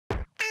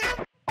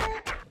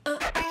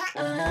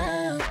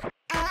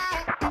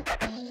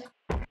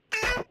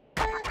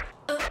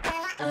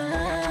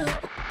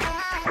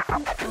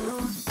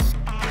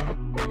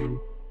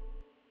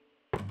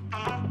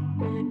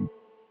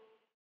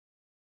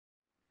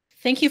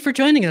Thank you for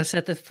joining us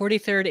at the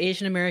 43rd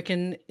Asian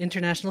American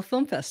International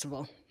Film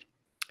Festival.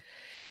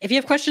 If you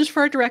have questions for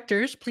our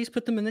directors, please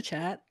put them in the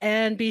chat,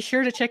 and be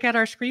sure to check out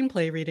our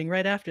screenplay reading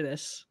right after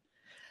this.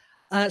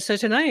 So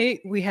tonight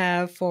we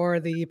have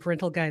for the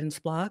parental guidance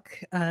block,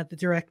 the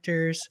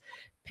directors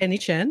Penny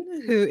Chen,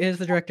 who is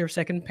the director of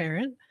Second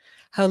Parent,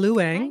 Haolu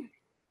Wang,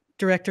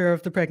 director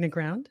of The Pregnant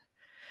Ground,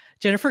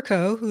 Jennifer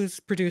Khoe, who's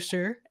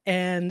producer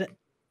and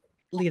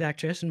lead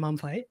actress in Mom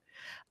Fight,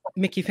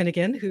 Mickey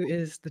Finnegan, who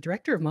is the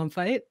director of Mom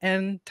Fight,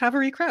 and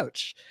Thavary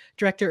Krouch,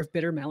 director of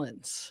Bitter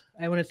Melons.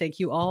 I want to thank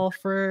you all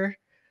for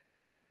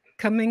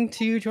coming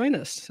to join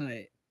us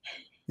tonight.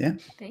 Yeah,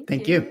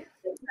 thank you.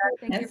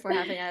 Thank you for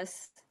having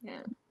us.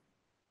 Yeah.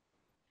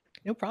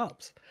 No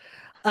problems.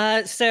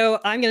 So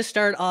I'm going to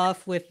start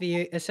off with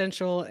the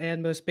essential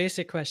and most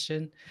basic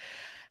question.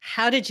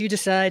 How did you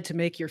decide to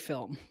make your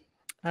film?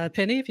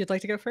 Penny, if you'd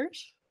like to go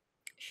first.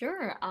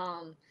 Sure.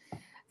 I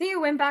think it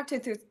went back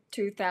to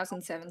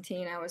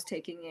 2017. I was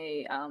taking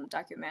a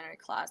documentary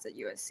class at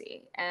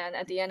USC. And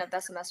at the end of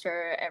that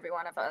semester, every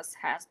one of us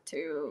has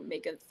to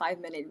make a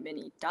 5-minute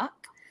mini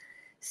doc.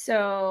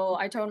 So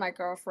I told my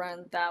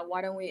girlfriend that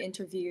why don't we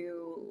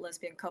interview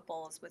lesbian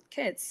couples with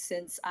kids,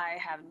 since I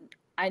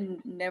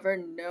never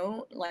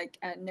knew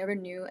a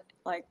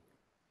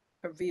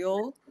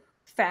real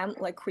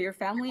queer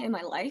family in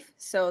my life.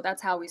 So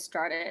that's how we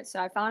started. So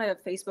I found a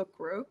Facebook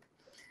group,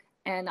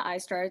 and I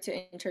started to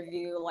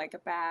interview like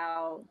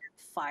about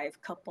 5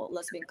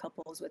 lesbian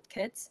couples with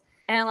kids.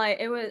 And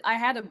like I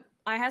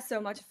had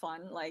so much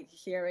fun like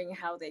hearing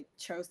how they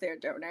chose their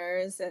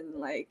donors, and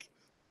like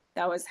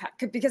that was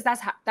because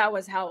that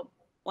was how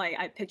like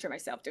I picture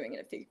myself doing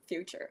in the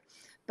future.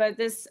 But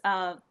this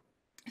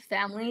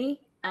family,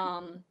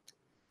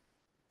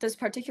 this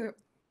particular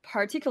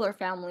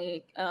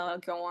family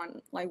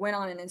went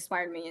on and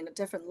inspired me in a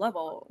different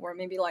level, or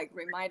maybe like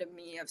reminded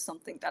me of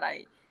something that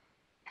I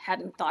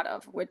hadn't thought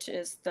of, which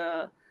is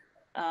the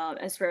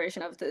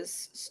inspiration of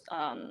this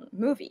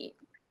movie.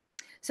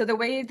 So the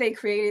way they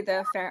created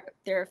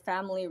their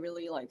family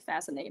really like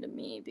fascinated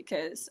me,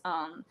 because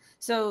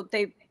so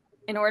they,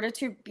 in order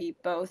to be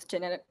both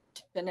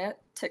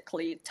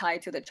genetically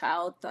tied to the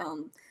child,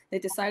 they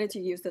decided to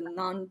use the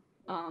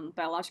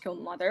non-biological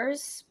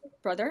mother's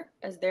brother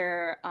as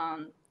their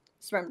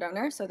sperm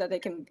donor, so that they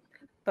can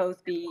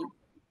both be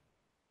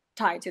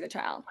tied to the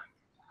child.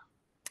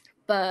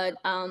 But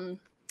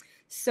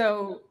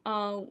so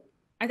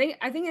I think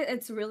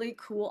it's a really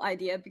cool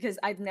idea, because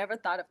I'd never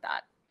thought of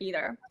that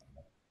either.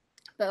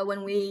 But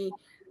when we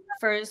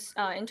first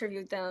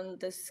interviewed them,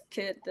 this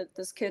kid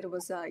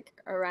was like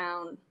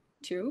around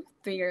 2-3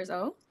 years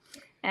old,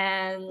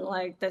 and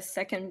like the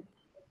second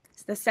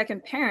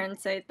parent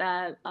said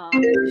that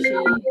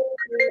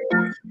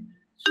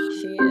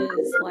she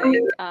is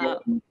like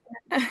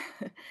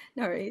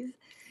no worries.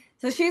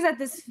 So she's at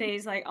this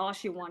phase like all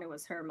she wanted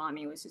was her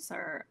mommy, which is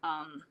her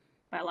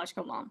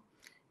biological mom.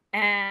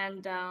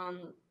 And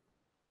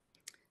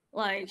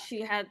like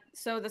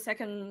the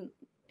second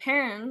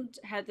parent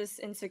had this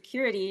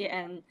insecurity,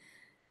 and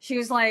she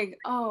was like,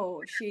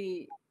 oh,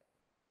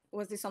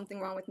 was there something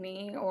wrong with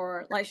me?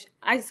 Or like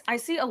I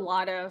see a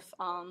lot of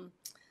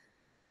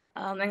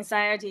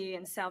anxiety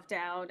and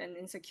self-doubt and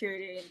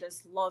insecurity in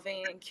this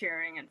loving and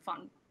caring and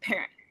fun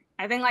parent.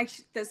 I think like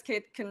this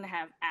kid couldn't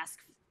have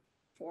asked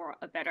for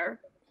a better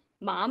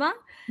mama.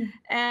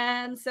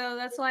 And so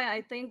that's why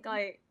I think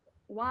like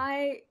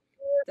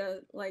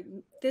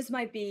this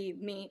might be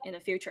me in the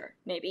future,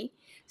 maybe.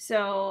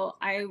 So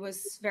I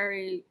was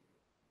very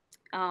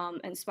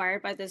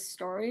inspired by this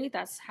story.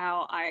 That's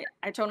how I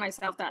told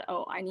myself that,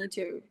 oh, I need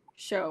to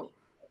show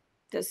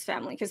this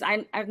family, because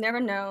I've never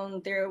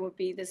known there would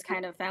be this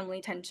kind of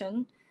family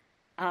tension,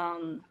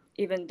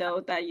 even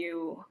though that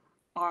you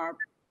are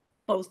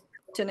both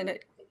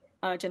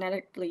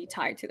genetically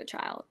tied to the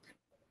child.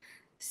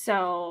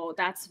 So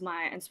that's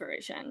my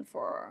inspiration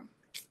for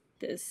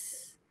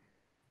this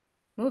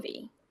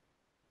movie.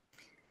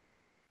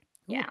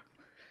 Yeah.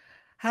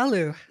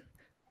 Haolu,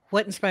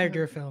 what inspired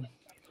your film?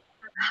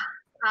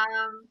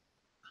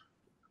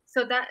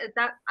 So that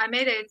I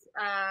made it,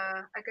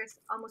 I guess,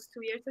 almost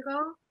 2 years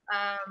ago,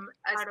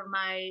 as part of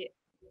my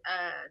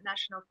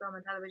National Film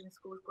and Television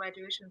School's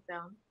graduation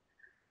film.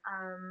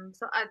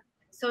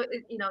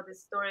 The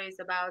story is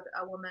about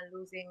a woman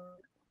losing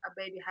a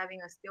baby,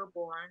 having a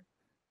stillborn,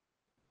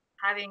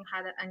 having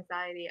had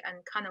anxiety, and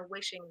kind of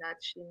wishing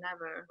that she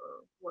never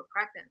were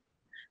pregnant.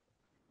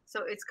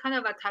 So it's kind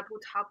of a taboo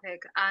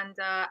topic, and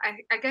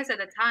I guess at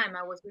the time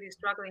I was really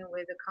struggling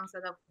with the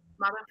concept of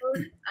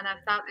motherhood, and I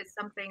thought it's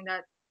something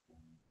that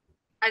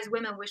as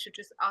women we should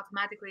just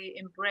automatically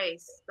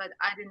embrace, but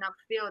I did not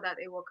feel that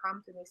it will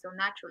come to me so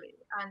naturally.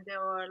 And there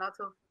were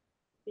lots of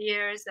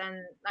fears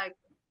and like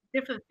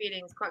different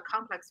feelings, quite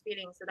complex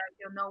feelings that I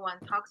feel no one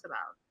talks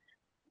about.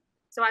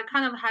 So I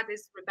kind of had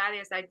this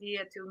rebellious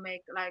idea to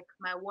make like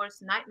my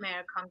worst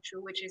nightmare come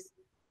true, which is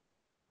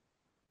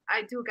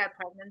I do get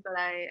pregnant,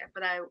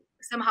 but I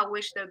somehow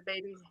wish the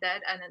baby's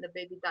dead, and then the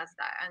baby does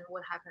die, and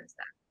what happens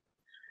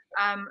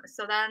then?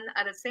 So then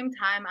at the same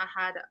time I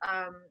had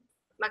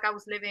like I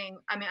was living,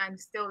 I mean, I'm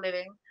still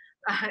living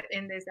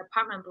in this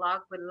apartment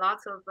block with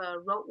lots of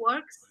road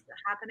works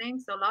happening.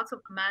 So lots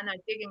of men are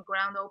digging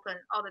ground open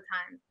all the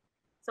time.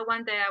 So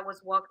one day I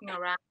was walking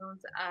around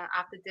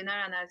after dinner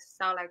and I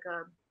saw like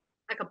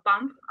a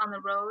bump on the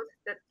road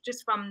that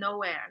just from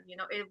nowhere, you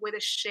know, with a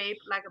shape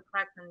like a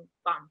pregnant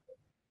bump.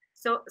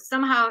 So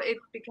somehow it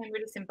became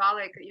really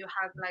symbolic. You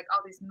have like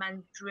all these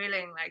men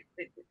drilling like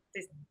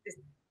this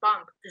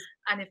bump,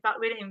 and it felt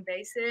really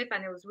invasive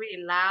and it was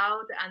really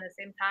loud. And at the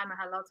same time, I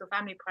had lots of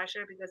family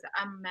pressure because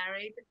I'm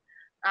married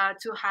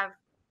to have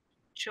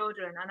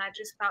children, and I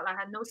just felt like I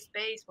had no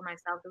space for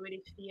myself to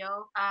really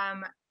feel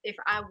if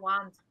I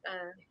want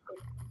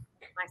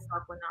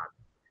myself or not.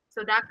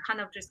 So that kind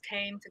of just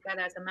came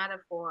together as a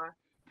metaphor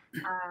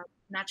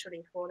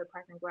naturally for the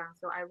pregnant ground.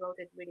 So I wrote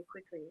it really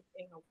quickly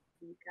in a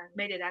week and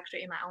made it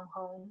actually in my own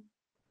home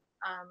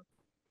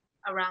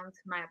around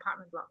my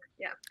apartment block.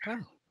 Yeah. Wow.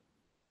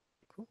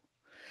 Cool.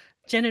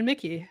 Jen and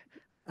Mickey,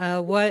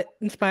 what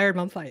inspired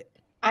Mom Fight?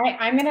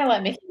 I'm going to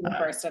let Mickey go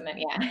first and then,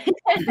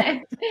 yeah.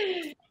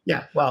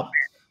 Yeah, well,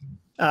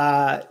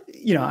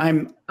 you know,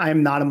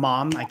 I'm not a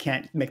mom. I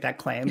can't make that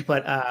claim,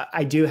 but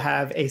I do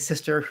have a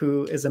sister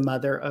who is a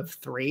mother of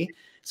 3.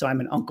 So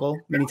I'm an uncle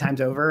many times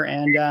over.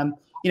 And,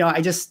 you know,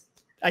 I just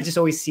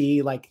always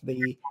see like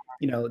the,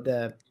 you know,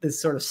 the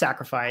sort of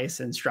sacrifice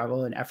and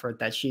struggle and effort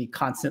that she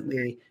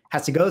constantly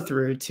has to go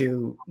through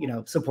to, you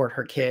know, support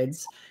her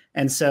kids.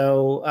 And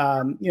so,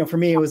 you know, for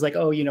me, it was like,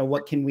 oh, you know,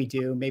 what can we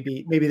do?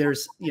 Maybe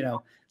there's, you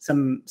know,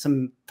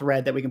 some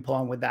thread that we can pull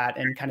on with that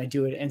and kind of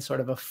do it in sort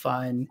of a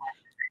fun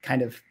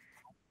kind of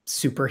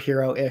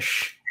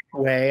superhero-ish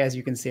way. As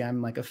you can see,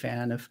 I'm like a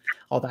fan of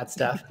all that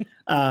stuff.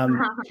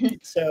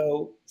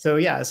 So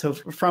yeah, so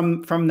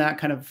from that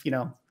kind of, you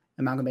know,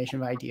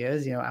 amalgamation of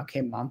ideas, you know, out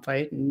came Mom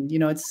Fight. And, you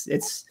know, it's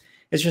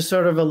just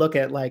sort of a look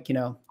at like, you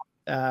know,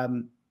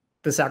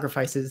 the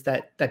sacrifices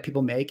that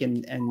people make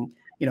and,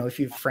 you know, if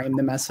you frame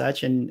them as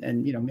such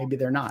and, you know, maybe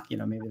they're not, you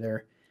know,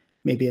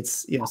 maybe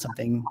it's, you know,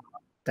 something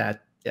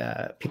that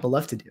people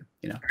love to do,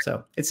 you know,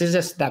 so it's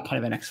just that kind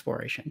of an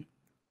exploration.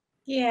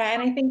 Yeah,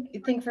 and I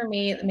think for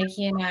me,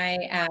 Mickey and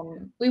I,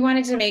 we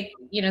wanted to make,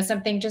 you know,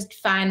 something just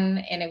fun,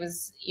 and it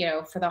was, you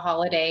know, for the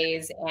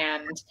holidays,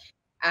 and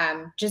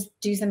just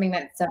do something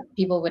that some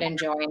people would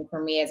enjoy. And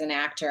for me as an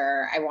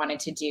actor, I wanted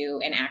to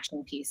do an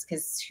action piece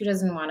because who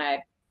doesn't want to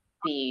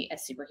be a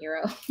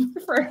superhero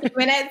for a few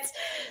minutes?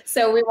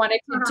 So we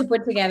wanted to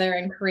put together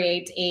and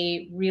create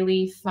a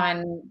really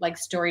fun, like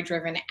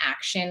story-driven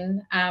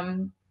action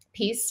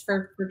piece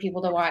for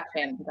people to watch.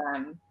 And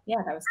yeah,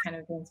 that was kind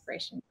of the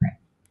inspiration for it.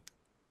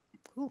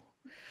 Cool.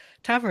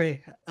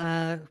 Thavary,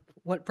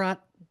 what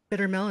brought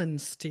Bitter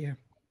Melons to you?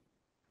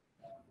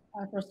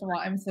 First of all,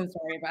 I'm so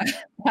sorry about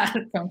that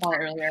phone call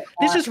earlier.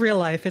 This is real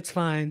life. It's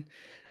fine.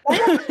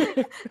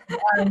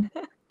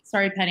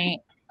 Sorry,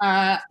 Penny.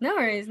 No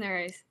worries, no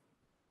worries.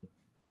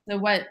 So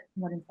what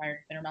inspired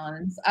Bitter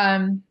Melons?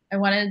 I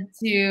wanted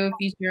to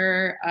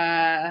feature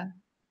an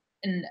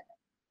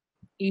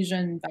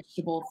Asian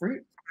vegetable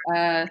fruit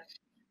that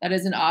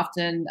isn't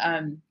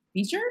often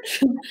featured.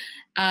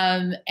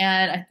 And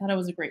I thought it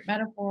was a great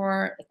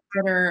metaphor. It's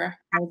bitter.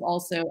 I was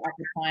also at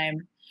the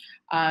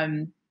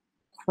time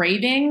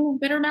craving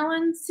bitter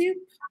melon soup.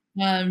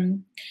 I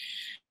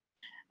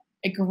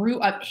grew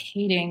up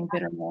hating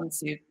bitter melon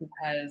soup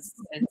because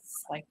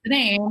it's like the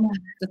name,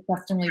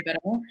 disgustingly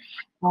bitter.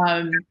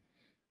 But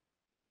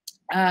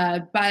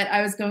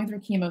I was going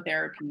through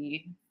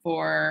chemotherapy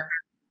for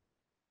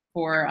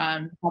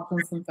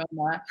Hodgkin's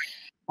lymphoma,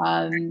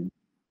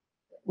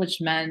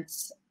 which meant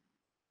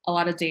a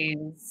lot of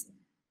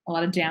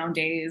down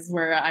days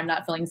where I'm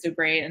not feeling so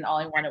great, and all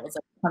I wanted was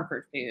like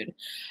comfort food.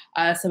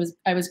 So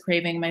I was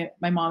craving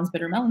my mom's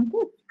bitter melon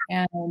soup,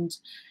 and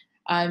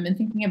in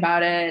thinking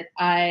about it,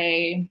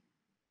 I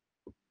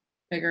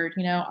figured,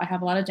 you know, I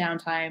have a lot of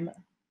downtime.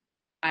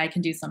 I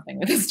can do something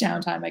with this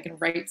downtime. I can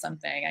write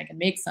something. I can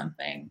make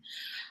something.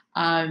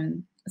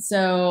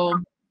 So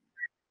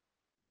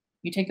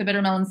you take the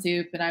bitter melon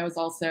soup, and I was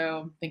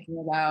also thinking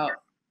about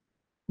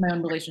my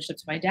own relationship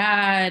to my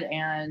dad,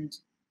 and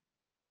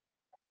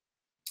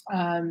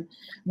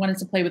wanted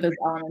to play with those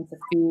elements of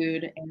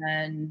food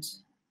and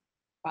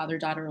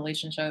father-daughter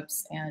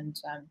relationships. And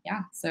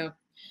yeah, so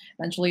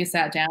eventually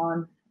sat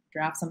down,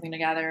 draft something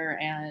together,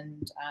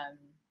 and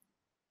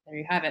there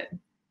you have it,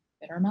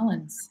 Bitter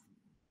Melons.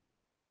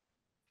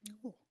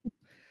 Cool.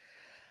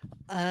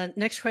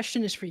 Next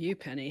question is for you,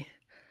 Penny.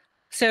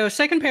 So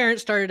Second Parent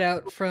started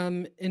out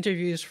from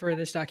interviews for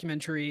this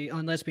documentary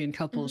on lesbian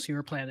couples you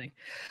were planning.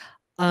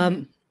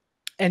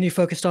 And you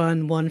focused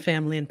on one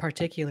family in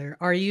particular.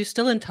 Are you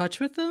still in touch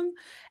with them?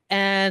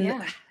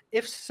 And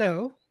if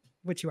so,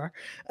 which you are,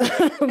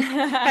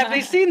 have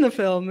they seen the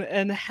film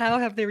and how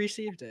have they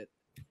received it?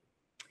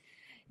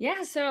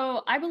 Yeah,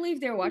 so I believe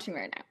they're watching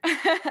right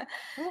now.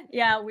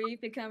 Yeah, we've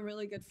become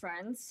really good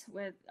friends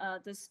with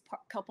this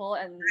couple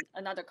and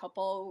another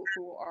couple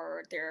who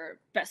are their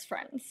best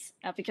friends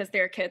because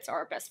their kids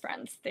are best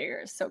friends.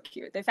 They're so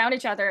cute. They found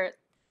each other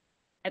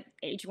at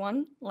age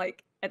 1,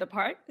 like at the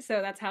park.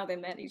 So that's how they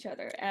met each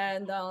other.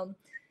 And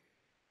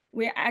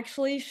we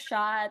actually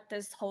shot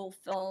this whole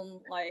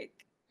film like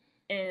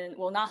in,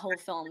 well, not whole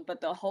film,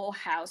 but the whole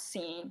house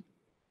scene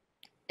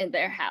in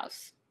their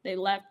house. They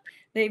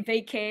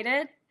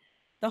vacated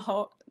the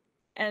whole,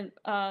 and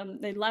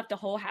they left the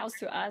whole house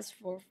to us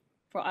for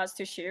us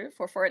to shoot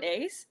for 4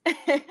 days.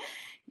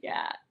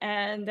 Yeah,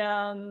 and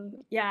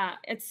yeah,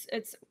 it's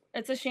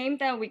a shame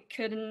that we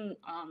couldn't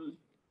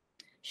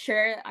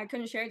I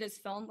couldn't share this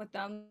film with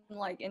them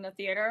like in the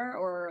theater,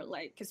 or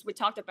like, because we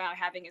talked about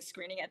having a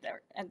screening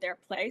at their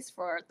place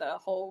for the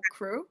whole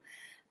crew,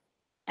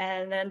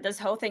 and then this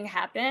whole thing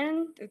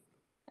happened,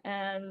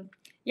 and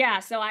yeah,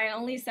 so I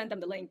only sent them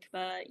the link,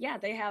 but yeah,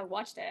 they have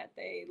watched it,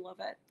 they love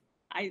it.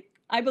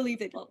 I believe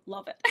they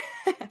love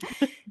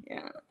it.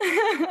 Yeah.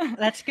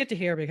 That's good to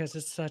hear, because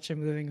it's such a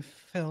moving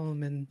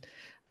film, and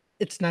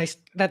it's nice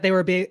that they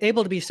were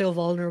able to be so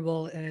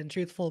vulnerable and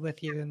truthful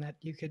with you, and that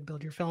you could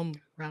build your film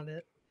around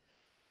it.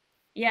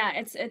 Yeah,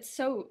 it's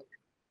so,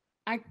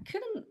 I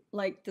couldn't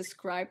like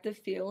describe the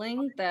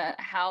feeling, that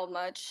how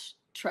much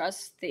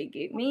trust they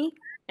gave me,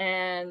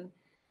 and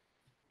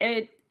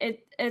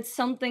it's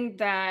something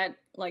that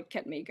like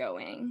kept me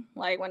going.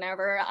 Like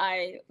whenever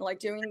I like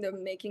doing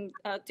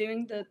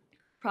the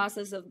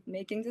process of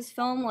making this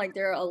film, like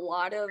there are a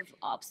lot of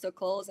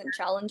obstacles and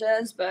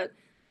challenges, but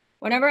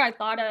whenever I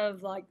thought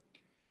of like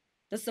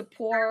the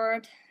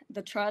support,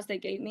 the trust they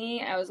gave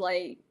me, I was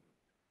like,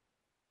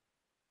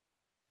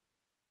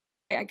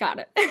 I got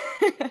it.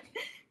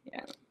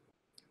 Yeah.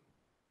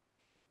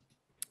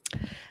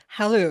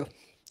 Haolu,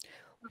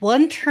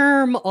 one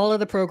term all of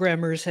the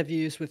programmers have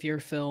used with your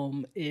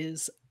film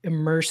is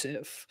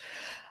immersive.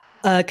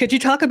 Could you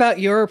talk about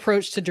your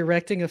approach to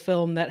directing a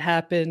film that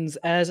happens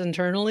as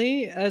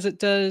internally as it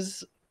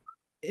does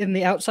in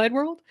the outside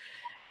world?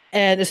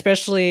 And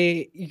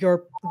especially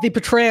the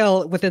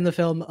portrayal within the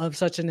film of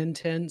such an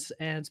intense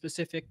and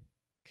specific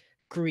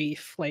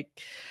grief. Like,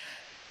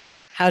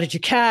 how did you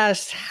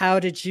cast? How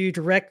did you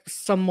direct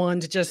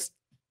someone to just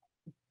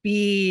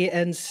be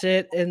and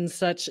sit in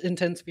such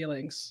intense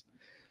feelings?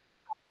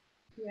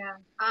 Yeah.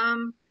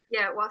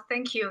 Yeah. Well,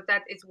 thank you.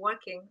 That is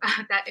working.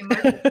 That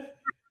immersive.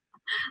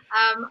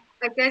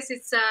 I guess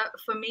it's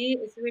for me,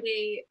 it's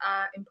really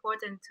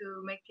important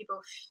to make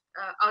people,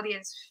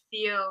 audience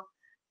feel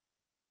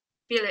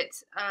it,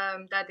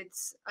 that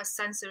it's a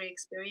sensory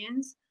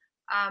experience.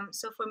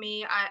 So for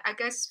me, I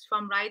guess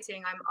from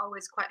writing, I'm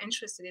always quite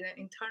interested in the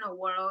internal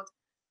world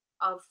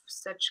of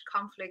such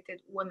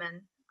conflicted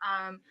women.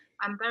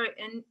 I'm very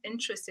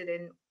interested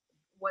in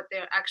what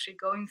they're actually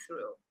going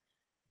through.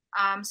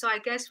 So I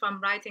guess from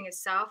writing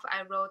itself,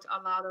 I wrote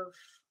a lot of,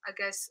 I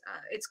guess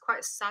it's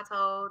quite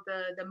subtle,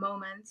 the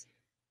moments.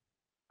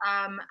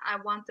 I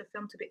want the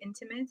film to be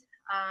intimate,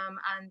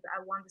 and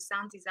I want the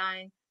sound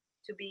design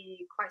to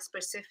be quite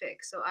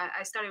specific. So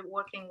I started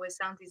working with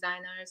sound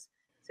designers,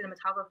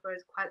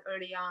 cinematographers quite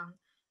early on.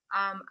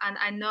 And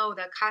I know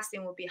that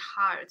casting will be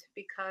hard,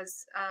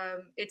 because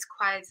it's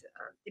quite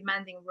a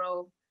demanding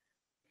role,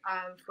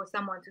 for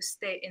someone to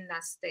stay in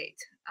that state.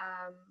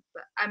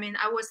 But I mean,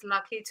 I was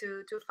lucky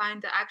to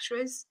find the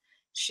actress.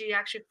 She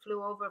actually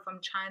flew over from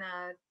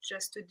China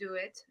just to do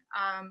it.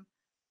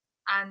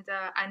 And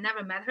I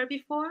never met her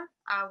before.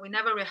 We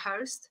never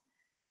rehearsed.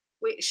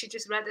 She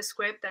just read the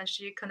script and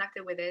she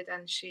connected with it,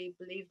 and she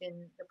believed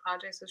in the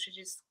project, so she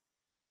just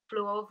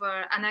flew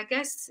over. And I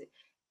guess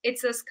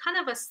it's a kind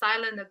of a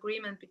silent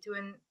agreement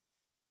between,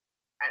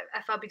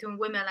 I felt, between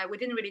women. Like we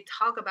didn't really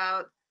talk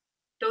about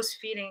those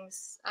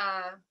feelings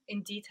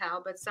in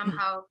detail, but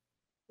somehow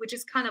we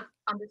just kind of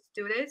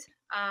understood it,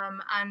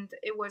 and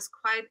it was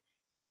quite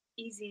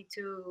easy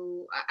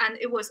to. And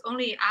it was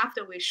only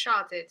after we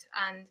shot it,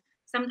 and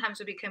sometimes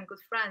we became good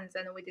friends,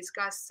 and we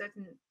discussed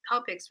certain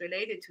topics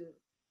related to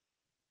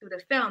the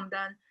film,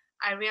 then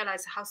I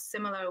realized how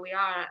similar we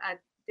are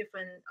at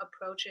different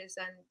approaches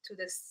and to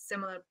the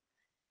similar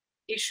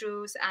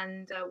issues.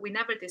 And we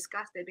never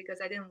discussed it because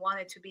I didn't want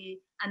it to be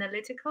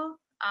analytical.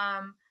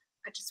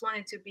 I just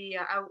wanted to be,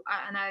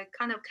 and I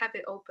kind of kept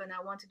it open.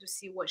 I wanted to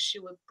see what she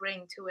would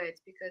bring to it,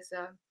 because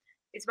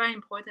it's very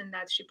important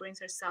that she brings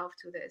herself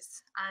to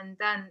this. And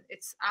then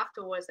it's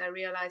afterwards I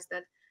realized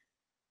that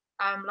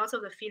lots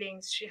of the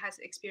feelings she has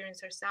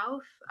experienced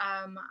herself,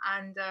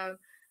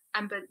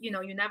 but you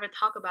know, you never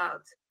talk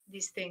about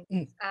these things.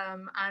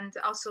 And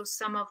also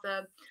some of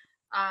the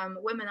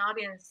women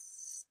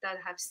audience that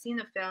have seen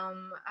the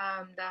film,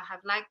 that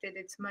have liked it,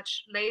 it's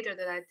much later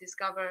that I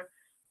discover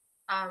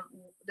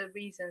the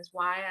reasons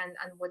why,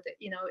 and what the,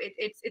 you know,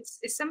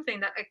 it's something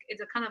that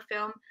it's a kind of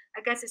film.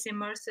 I guess it's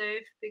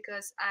immersive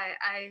because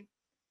I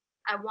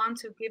want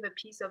to give a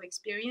piece of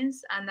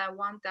experience, and I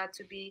want that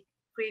to be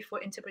free for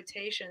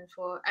interpretation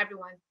for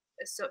everyone.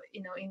 So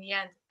you know, in the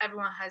end,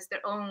 everyone has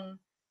their own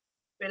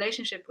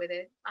relationship with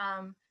it,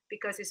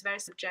 because it's very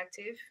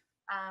subjective,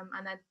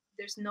 and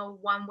there's no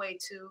one way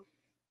to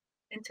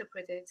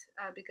interpret it,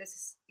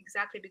 because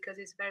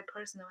it's very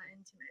personal and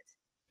intimate.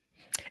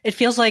 It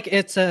feels like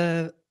it's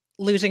a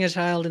losing a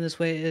child in this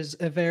way is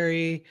a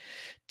very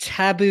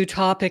taboo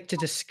topic to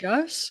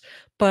discuss,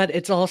 but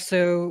it's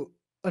also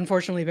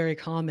unfortunately very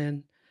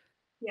common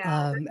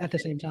Yeah, at the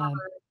same time.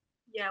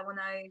 yeah, when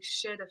I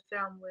share the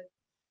film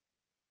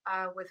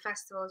with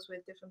festivals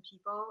with different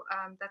people,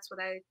 that's what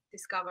I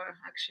discover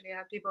actually.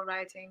 People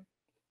writing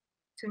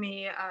to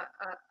me,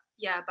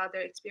 yeah, about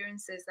their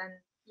experiences, and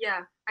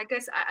yeah, I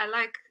guess I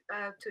like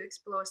to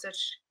explore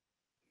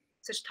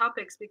such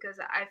topics because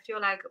I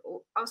feel like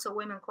also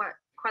women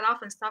quite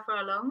often suffer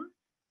alone,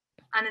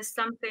 and it's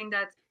something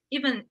that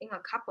even in a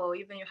couple,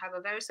 even you have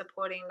a very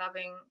supporting,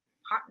 loving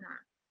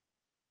partner,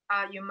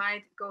 you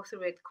might go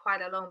through it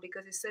quite alone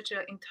because it's such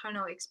an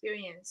internal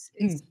experience.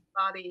 It's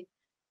body.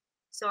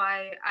 So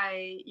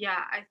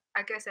yeah,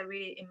 I guess I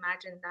really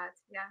imagine that.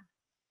 Yeah.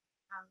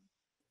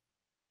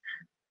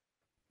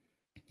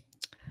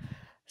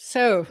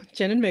 So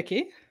Jen and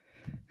Mickey,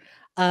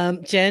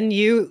 Jen,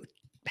 you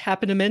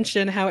happen to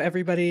mention how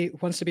everybody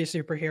wants to be a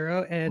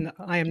superhero, and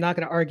I am not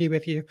going to argue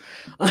with you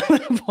on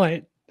that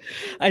point.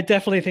 I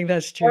definitely think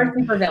that's true. Or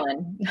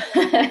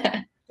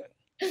supervillain.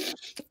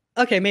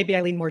 Okay, maybe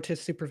I lean more to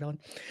supervillain.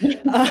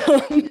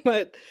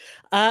 But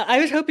I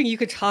was hoping you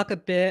could talk a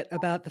bit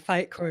about the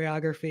fight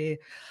choreography.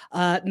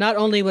 Not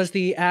only was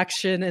the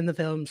action in the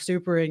film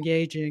super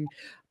engaging,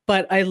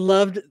 but I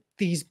loved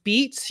these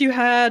beats you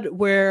had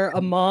where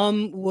a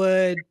mom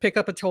would pick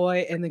up a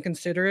toy and then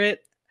consider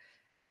it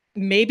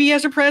maybe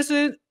as a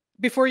present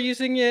before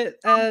using it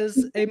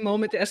as a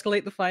moment to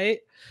escalate the fight.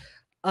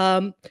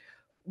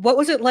 What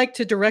was it like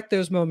to direct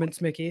those moments,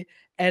 Mickey,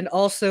 and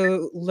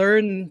also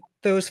learn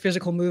those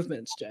physical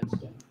movements, Jen?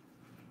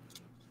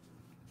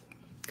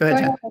 Go ahead,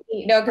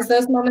 Jen. No, because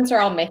those moments are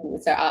all Mickey,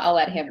 so I'll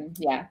let him,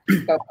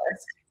 go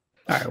first.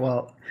 All right.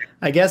 Well,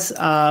 I guess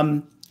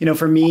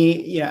for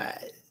me, yeah,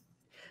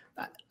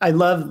 I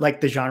love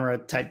like the genre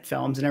type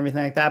films and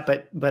everything like that.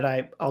 But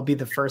I'll be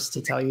the first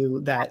to tell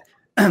you that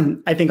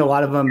I think a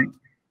lot of them,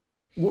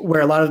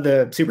 where a lot of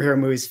the superhero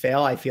movies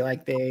fail, I feel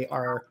like they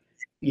are,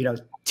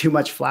 too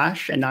much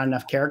flash and not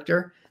enough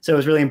character. So it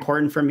was really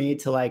important for me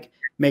to like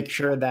make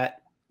sure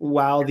that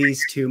while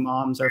these two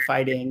moms are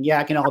fighting, yeah,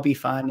 it can all be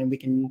fun and we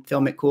can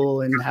film it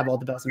cool and have all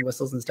the bells and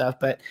whistles and stuff.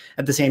 But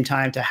at the same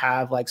time, to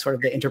have like sort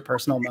of the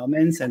interpersonal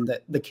moments and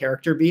the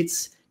character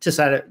beats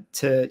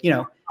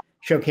to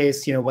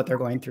showcase, what they're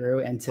going through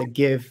and to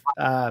give,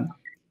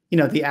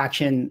 the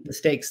action, the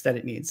stakes that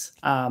it needs.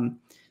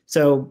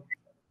 So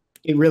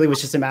it really was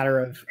just a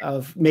matter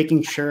of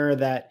making sure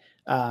that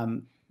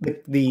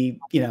the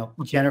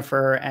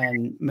Jennifer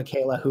and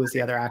Michaela, who was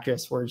the other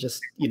actress, were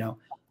just,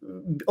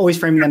 always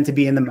framing them to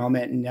be in the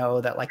moment and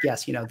know that like,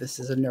 yes, this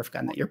is a Nerf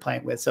gun that you're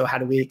playing with. So how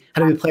do we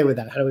play with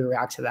that? How do we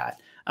react to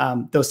that?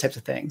 Those types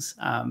of things.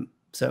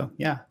 So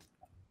yeah.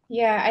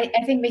 Yeah,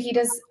 I think Mickey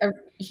does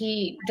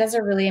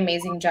a really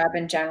amazing job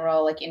in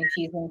general, like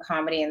infusing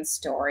comedy and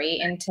story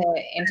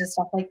into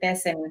stuff like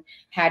this. And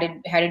how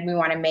did we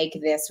want to make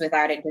this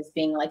without it just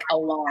being like a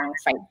long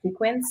fight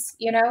sequence,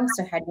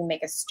 So how do you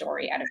make a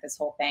story out of this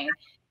whole thing?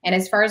 And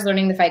as far as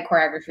learning the fight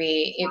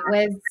choreography, it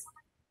was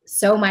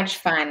so much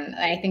fun.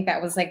 I think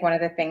that was like one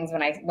of the things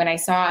when I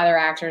saw other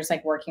actors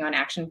like working on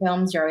action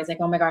films, you're always like,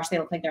 oh my gosh, they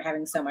look like they're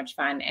having so much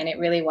fun. And it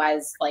really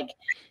was like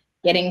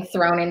getting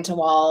thrown into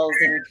walls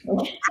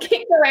and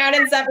kicked around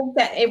and stuff.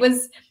 It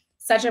was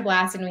such a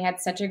blast, and we had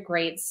such a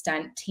great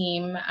stunt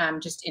team,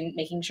 just in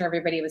making sure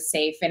everybody was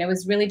safe. And it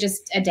was really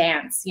just a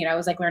dance, it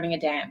was like learning a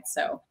dance.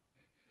 So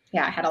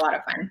yeah, I had a lot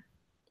of fun.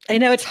 I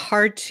know it's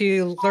hard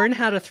to learn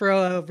how to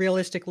throw a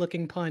realistic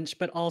looking punch,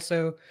 but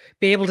also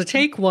be able to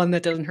take one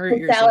that doesn't hurt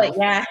yourself.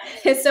 Yeah.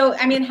 So,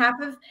 I mean, half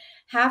of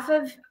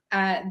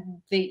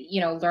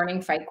the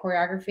learning fight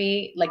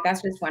choreography, like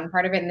that's just one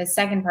part of it, and the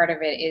second part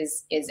of it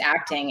is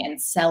acting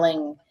and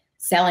selling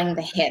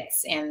the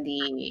hits and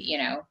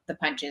the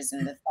punches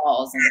and the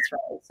falls and the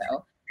throws.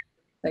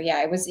 So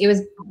yeah, it was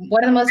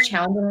one of the most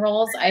challenging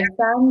roles I've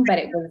done, but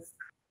it was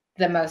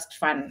the most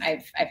fun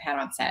I've had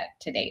on set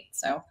to date.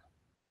 So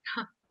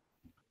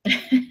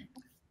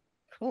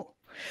cool.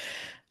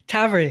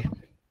 Thavary,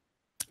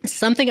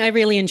 something I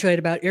really enjoyed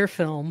about your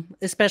film,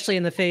 especially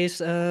in the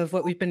face of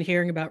what we've been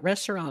hearing about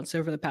restaurants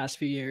over the past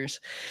few years,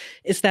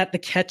 is that the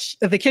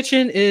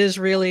kitchen is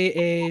really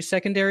a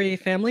secondary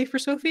family for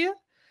Sophia,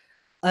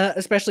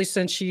 especially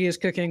since she is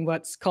cooking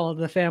what's called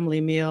the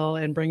family meal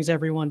and brings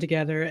everyone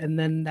together. And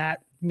then that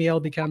meal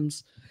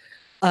becomes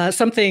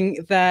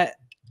something that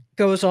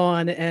goes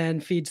on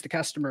and feeds the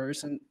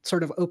customers and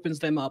sort of opens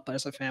them up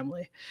as a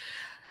family.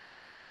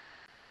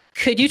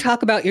 Could you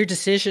talk about your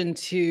decision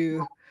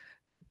to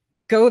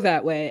go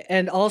that way,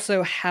 and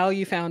also how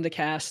you found a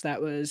cast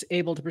that was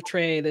able to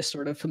portray this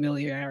sort of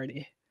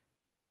familiarity?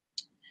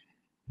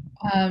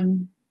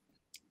 If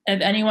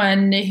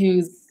anyone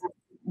who's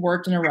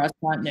worked in a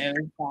restaurant knows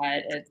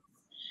that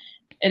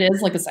it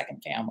is like a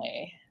second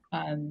family.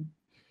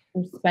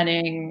 We're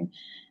spending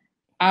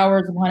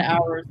hours upon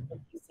hours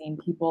seeing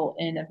people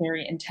in a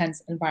very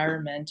intense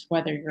environment,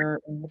 whether you're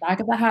in the back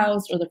of the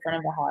house or the front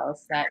of the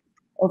house, that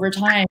over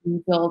time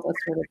you build a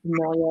sort of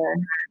familial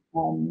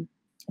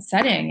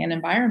setting and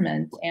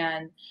environment.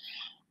 And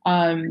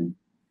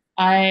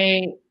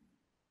I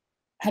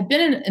have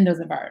been in those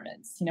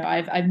environments. You know,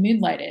 I've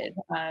moonlighted.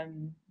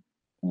 You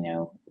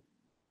know,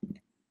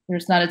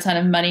 there's not a ton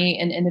of money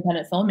in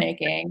independent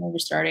filmmaking when you're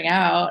starting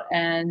out,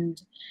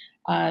 and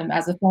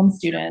as a film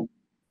student,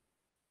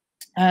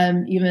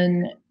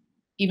 even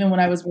when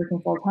I was working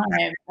full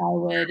time, I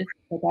would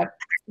pick up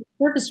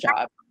service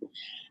jobs,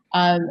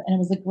 and it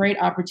was a great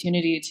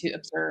opportunity to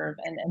observe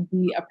and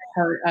be a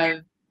part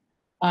of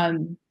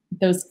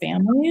those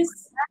families.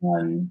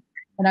 And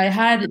I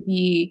had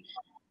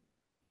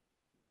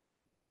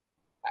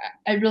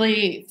I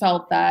really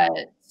felt that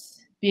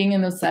being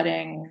in those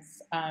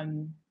settings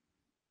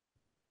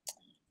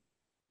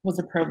was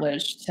a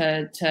privilege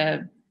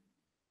to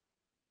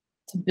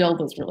build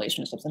those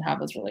relationships and have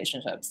those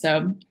relationships.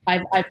 So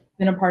I've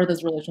been a part of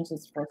those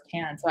relationships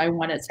firsthand. So I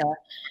wanted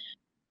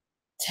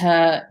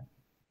to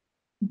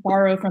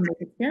borrow from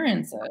those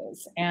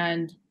experiences.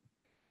 And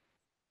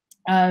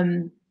I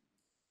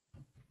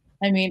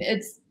mean,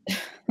 it's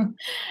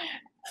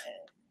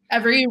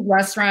every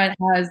restaurant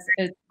has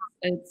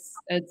its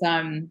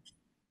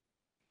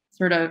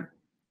sort of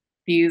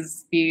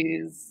these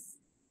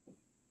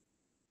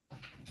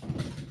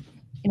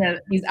you know,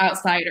 these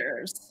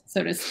outsiders,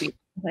 so to speak.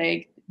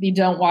 Like, they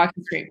don't walk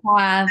the straight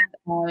path.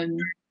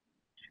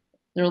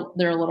 They're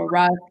a little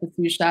rough. The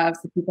sous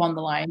chefs, the people on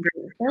the line,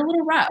 they're a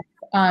little rough.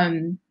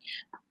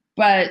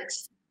 But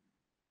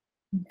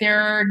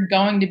they're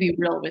going to be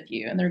real with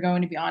you, and they're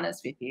going to be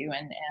honest with you.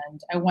 And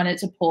I wanted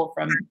to pull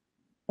from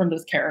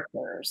those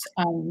characters.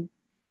 And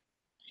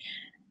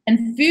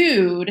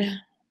food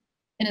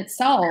in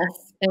itself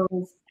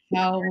is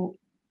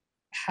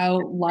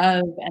how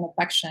love and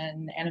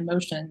affection and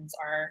emotions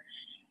are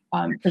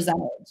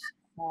presented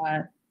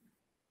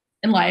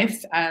in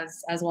life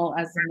as well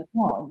as in the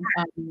film.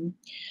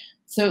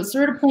 So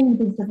sort of playing with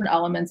these different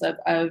elements of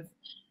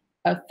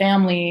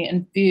family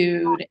and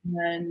food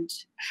and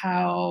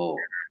how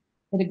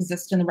it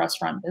exists in the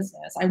restaurant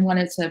business. I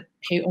wanted to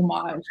pay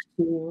homage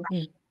to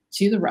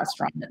the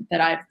restaurant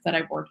that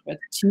I've worked with,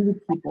 to the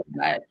people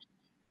that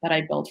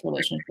I built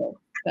relationships,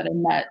 that I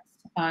met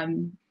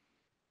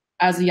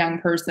as a young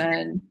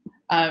person,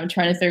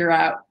 trying to figure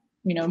out,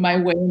 you know, my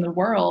way in the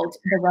world.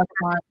 The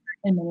restaurant,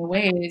 in many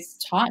ways,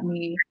 taught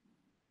me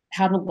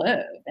how to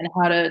live and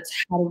how to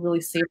really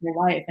save your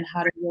life and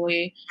how to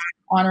really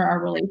honor our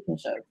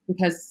relationships,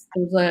 because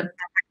the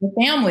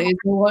families,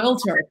 we're loyal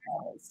to our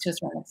families to a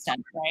certain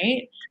extent,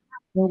 right?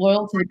 We're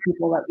loyal to the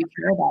people that we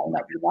care about and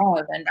that we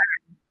love,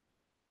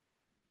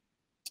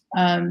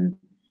 and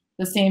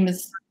the same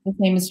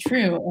is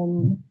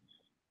true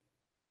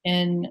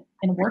in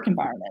a work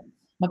environment,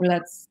 whether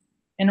that's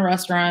in a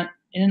restaurant,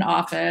 in an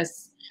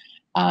office,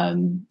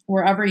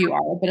 wherever you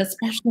are, but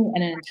especially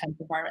in an intense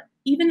environment,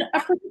 even a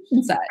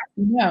production set,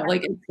 you know,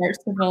 like, it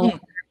starts to build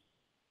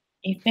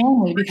a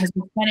family, because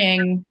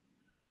we're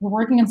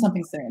working on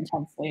something so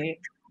intensely.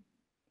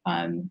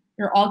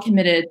 You're all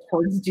committed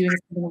towards doing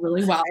something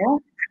really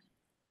well,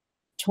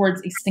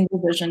 towards a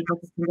single vision,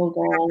 towards a single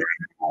goal.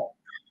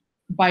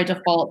 By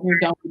default, you're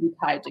going to be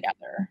tied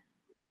together.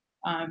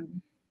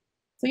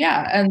 So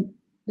yeah, and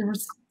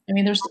there's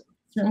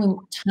certainly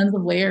tons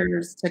of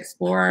layers to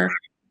explore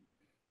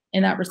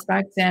in that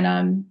respect.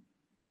 And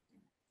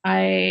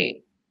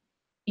I,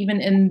 even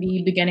in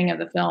the beginning of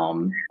the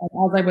film, as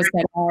I was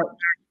set out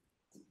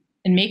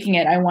in making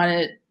it, I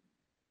wanted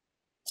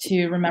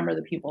to remember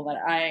the people that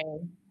I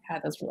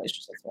had those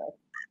relationships with.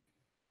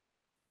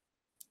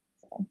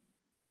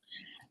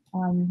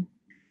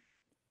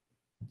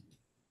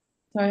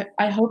 So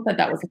I hope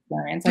that was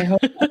experience. I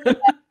hope it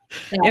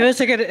was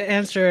a good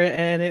answer,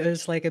 and it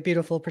was like a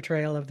beautiful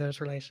portrayal of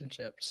those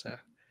relationships. So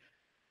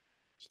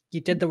you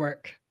did the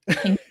work.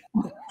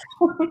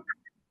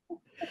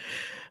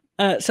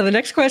 So the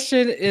next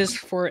question is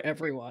for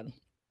everyone.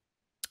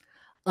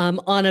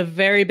 On a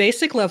very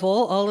basic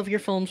level, all of your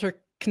films are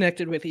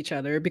connected with each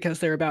other because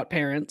they're about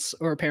parents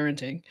or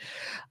parenting.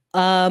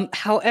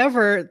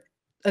 However,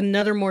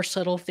 another more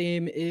subtle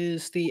theme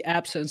is the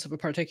absence of a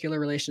particular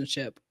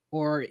relationship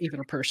or even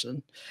a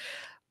person.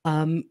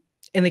 In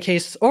the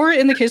case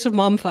of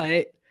Mom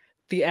Fight,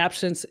 the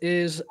absence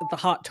is the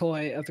hot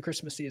toy of the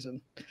Christmas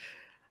season.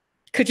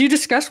 Could you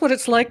discuss what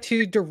it's like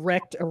to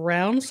direct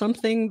around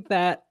something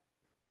that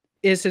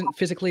isn't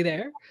physically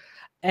there?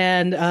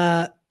 And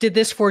did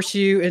this force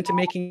you into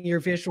making your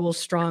visuals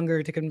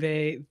stronger to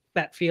convey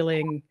that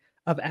feeling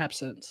of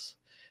absence?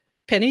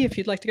 Penny, if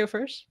you'd like to go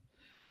first.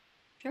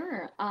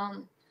 Sure.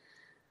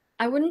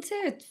 I wouldn't say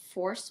it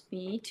forced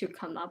me to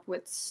come up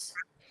with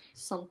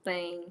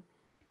something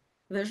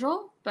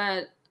visual,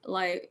 but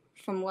like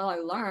from what I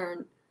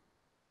learned,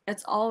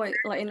 it's always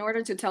like, in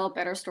order to tell a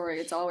better story,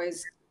 it's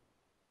always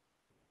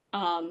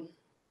a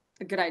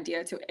good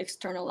idea to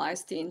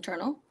externalize the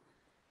internal.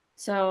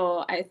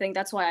 So I think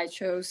that's why I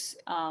chose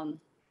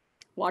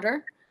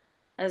water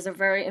as a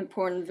very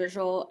important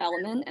visual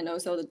element, and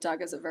also the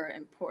duck is a very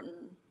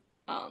important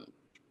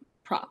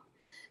prop.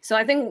 So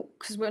I think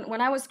because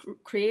when I was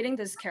creating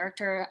this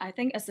character, I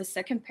think as the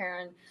second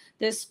parent,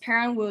 this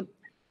parent would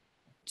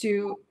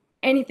do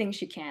anything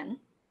she can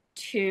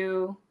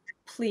to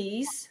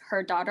please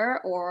her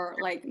daughter, or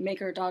like make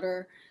her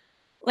daughter,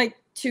 like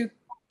to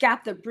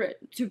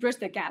bridge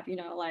the gap, you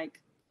know, like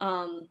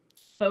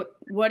but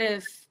what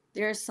if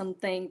there's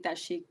something that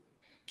she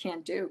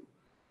can't do?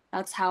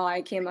 That's how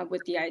I came up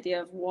with the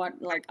idea of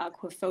what, like,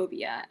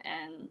 aquaphobia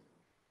and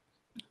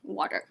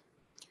water.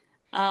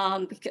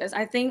 Because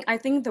I think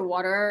the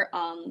water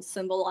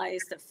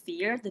symbolized the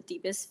fear, the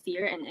deepest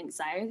fear and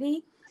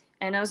anxiety,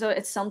 and also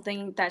it's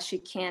something that she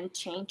can't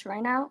change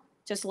right now,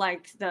 just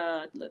like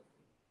her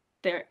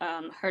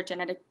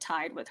genetic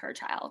tied with her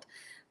child.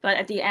 But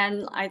at the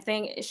end, I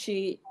think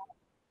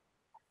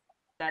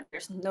that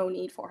there's no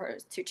need for her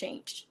to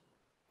change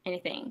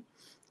anything.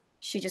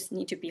 She just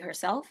needs to be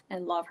herself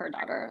and love her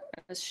daughter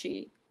as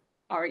she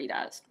already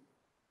does.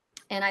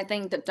 And I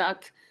think the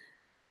duck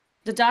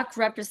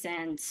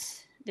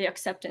represents the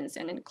acceptance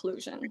and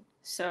inclusion.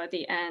 So at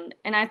the end,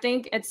 and I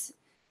think it's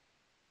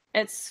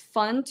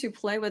fun to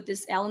play with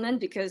this element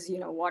because, you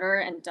know, water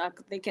and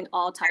duck, they can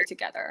all tie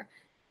together.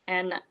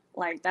 And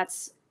like,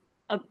 that's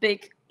a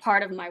big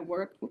part of my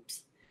work.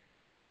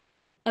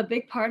 A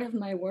big part of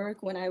my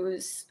work when I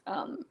was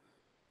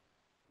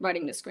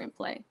writing the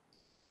screenplay.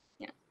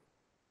 Yeah.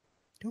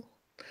 Cool.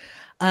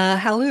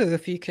 Haolu,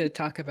 if you could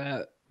talk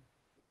about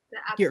the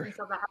absence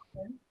of a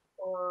husband,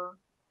 or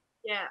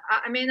yeah,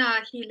 I mean,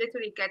 he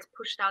literally gets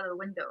pushed out of the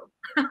window,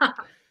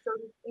 so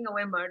he's in a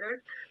way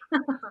murdered,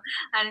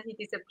 and he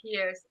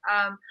disappears.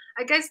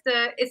 I guess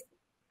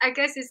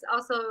it's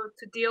also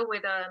to deal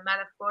with a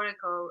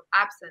metaphorical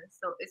absence.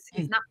 So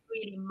he's not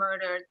really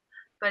murdered,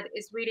 but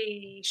it's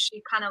really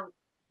she kind of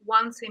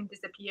wants him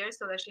disappear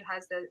so that she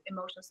has the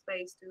emotional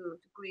space to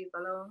grieve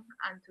alone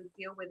and to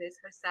deal with this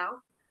herself.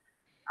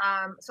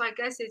 So I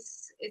guess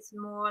it's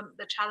more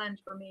the challenge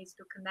for me is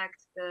to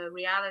connect the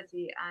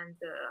reality and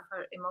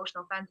her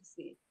emotional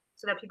fantasy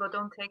so that people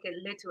don't take it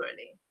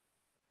literally,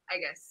 I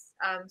guess.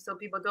 So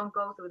people don't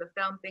go through the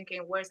film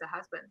thinking, where's the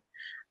husband?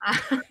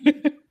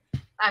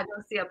 I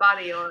don't see a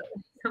body or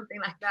something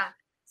like that.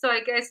 So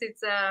I guess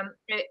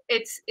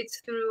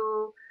it's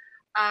through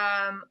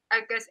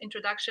I guess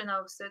introduction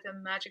of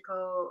certain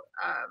magical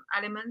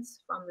elements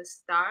from the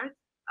start.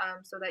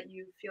 So that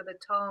you feel the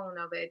tone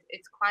of it.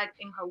 It's quite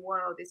in her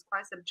world. It's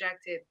quite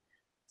subjective,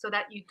 so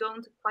that you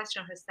don't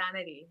question her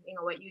sanity in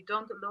a way. You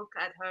don't look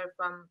at her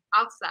from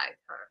outside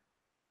her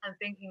and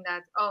thinking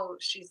that, oh,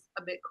 she's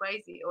a bit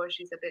crazy or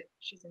she's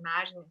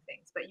imagining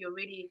things. But you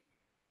really,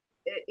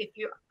 if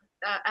you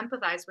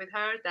empathize with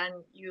her,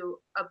 then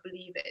you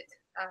believe it.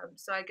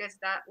 So I guess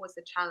that was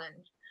the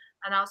challenge,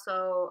 and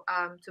also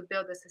to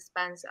build the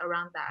suspense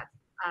around that.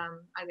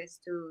 I guess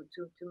to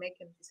make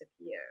him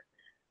disappear.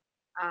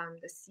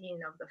 The scene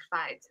of the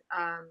fight,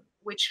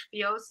 which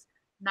feels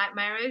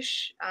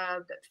nightmarish.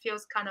 That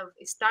feels kind of,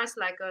 it starts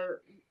like a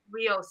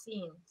real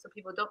scene, so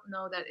people don't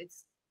know that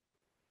it's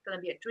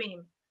gonna be a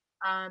dream.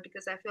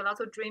 Because I feel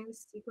lots of dream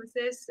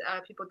sequences,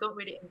 people don't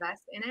really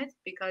invest in it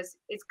because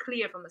it's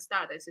clear from the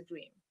start that it's a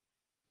dream.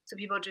 So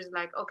people just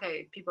like,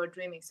 okay, people are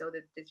dreaming, so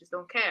they just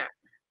don't care.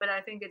 But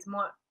I think it's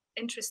more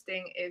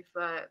interesting if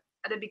at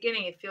the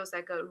beginning it feels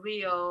like a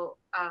real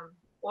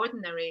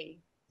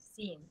ordinary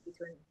scene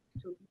between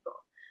two people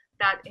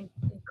that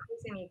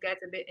increasingly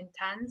gets a bit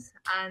intense,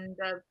 and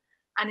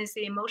it's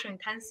the emotional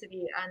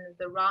intensity and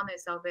the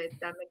rawness of it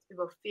that makes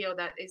people feel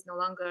that it's no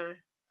longer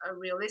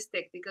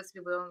realistic, because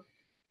people don't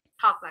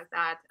talk like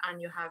that,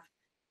 and you have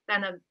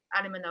then an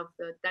element of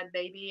the dead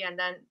baby, and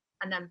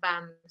then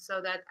bam.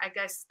 So that, I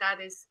guess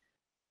that is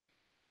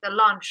the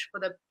launch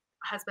for the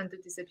husband to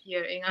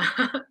disappear in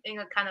a in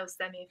a kind of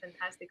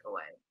semi-fantastical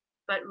way,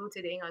 but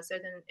rooted in a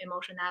certain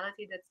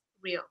emotionality that's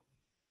real.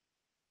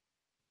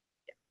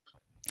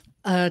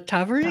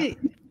 Thavary,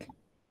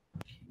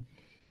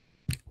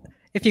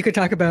 if you could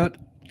talk about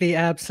the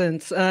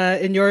absence.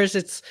 In yours,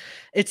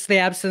 it's the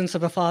absence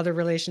of a father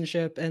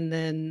relationship, and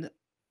then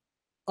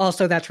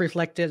also that's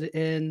reflected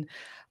in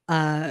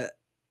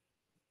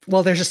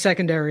there's a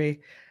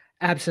secondary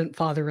absent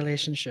father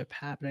relationship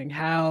happening.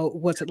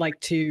 What's it like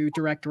to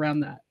direct around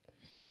that?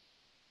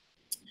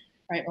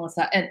 Right,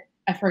 Melissa. And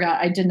I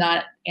forgot, I did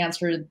not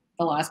answer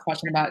the last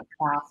question about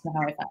cast and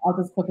how I thought. I'll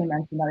just quickly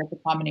mention that it's a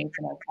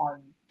combination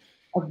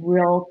of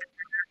real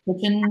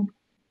kitchen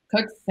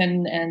cooks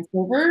and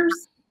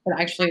servers that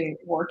actually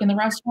work in the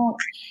restaurant,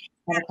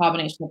 and a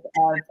combination of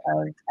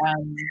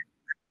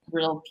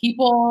real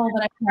people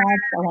that I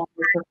cast along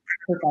with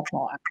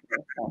professional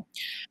actors.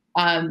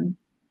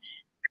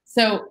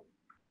 So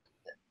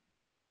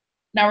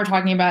now we're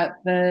talking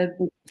about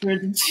the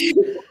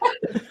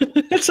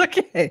It's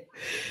okay.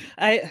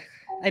 I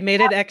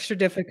made it extra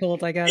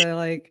difficult. I gotta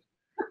like.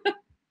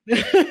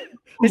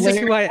 This is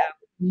who I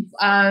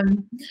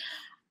am.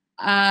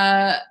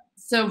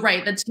 So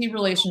right, the two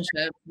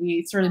relationships,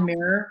 we sort of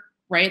mirror,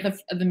 right?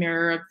 The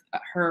mirror of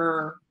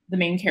the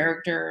main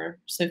character,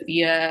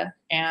 Sophia,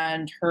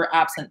 and her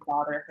absent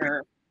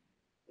father,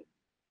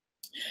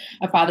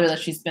 a father that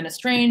she's been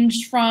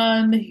estranged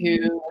from,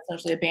 who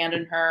essentially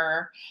abandoned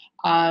her.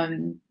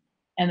 And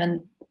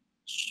then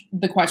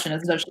the question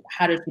is,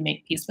 how does she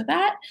make peace with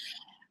that?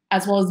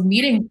 As well as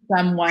meeting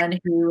someone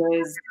who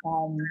is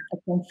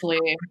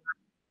essentially,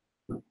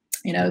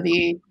 you know,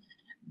 the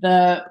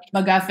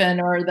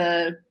MacGuffin or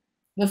the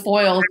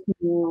foil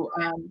to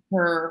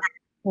her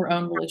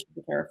own relationship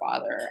with her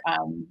father.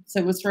 So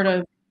it was sort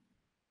of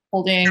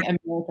holding a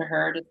mirror to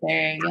her to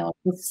say, you know,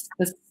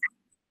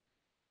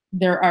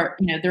 there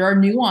are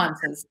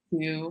nuances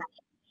to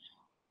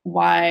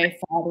why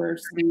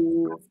fathers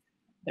leave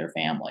their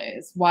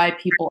families, why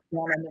people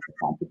abandon their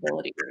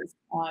responsibilities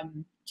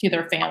to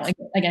their family.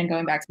 Again,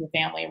 going back to the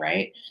family,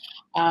 right?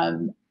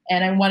 And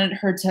I wanted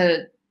her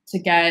to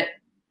get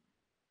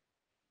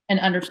an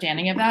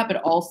understanding of that, but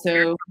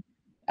also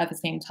at the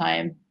same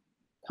time,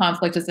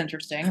 conflict is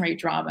interesting, right?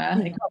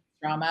 Drama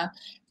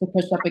to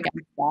push up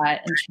against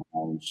that and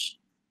challenge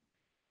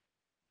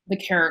the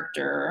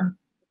character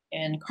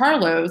in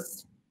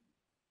Carlos,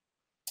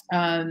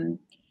 who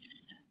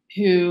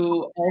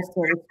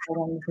also is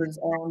struggling with his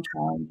own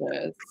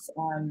challenges.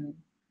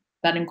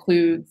 That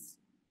includes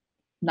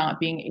not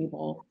being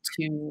able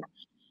to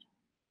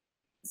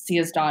see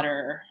his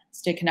daughter,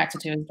 stay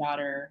connected to his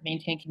daughter,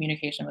 maintain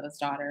communication with his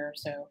daughter.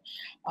 So,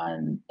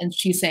 and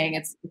she's saying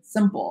it's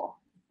simple.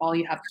 All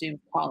you have to do is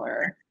call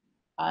her.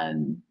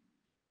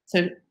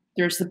 So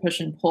there's the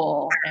push and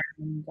pull,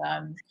 and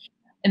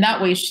in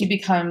that way, she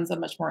becomes a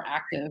much more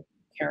active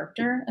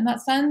character in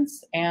that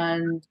sense.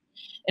 And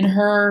in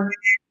her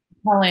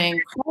telling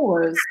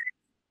Carlos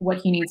what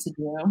he needs to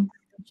do,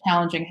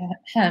 challenging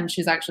him,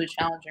 she's actually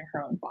challenging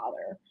her own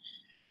father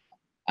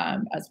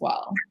as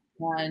well.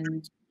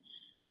 And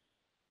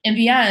in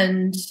the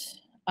end,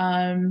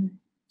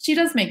 she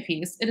does make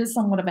peace. It is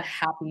somewhat of a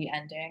happy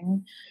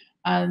ending.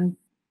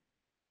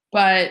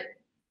 But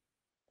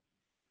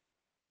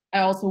I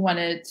also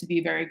wanted to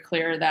be very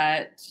clear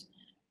that,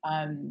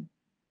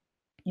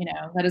 you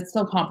know, that it's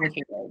still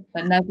complicated,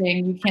 that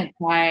nothing, you can't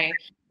tie,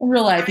 in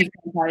real life, you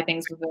can't tie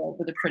things with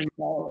a pretty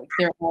bow. Like,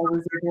 there are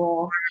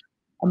residual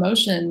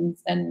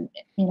emotions, and,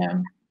 you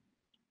know,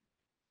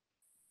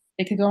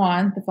 it could go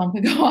on, the film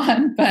could go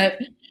on, but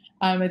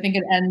I think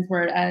it ends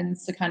where it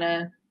ends to kind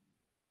of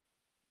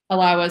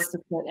allow us to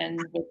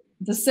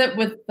sit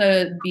with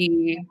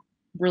the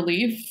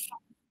relief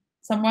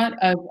somewhat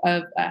of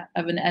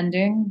an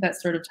ending that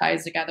sort of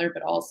ties together,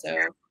 but also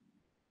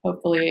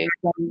hopefully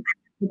when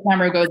the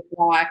camera goes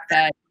black,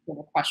 that you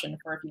have a question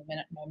for a few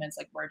moments,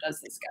 like, where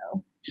does this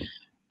go?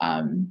 So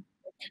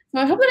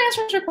I hope that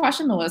answers your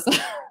question, Milisa.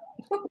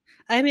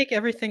 I make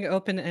everything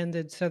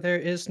open-ended, so there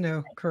is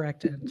no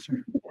correct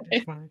answer.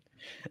 It's fine.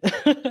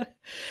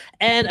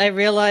 And I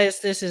realize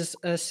this is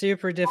a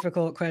super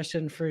difficult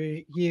question for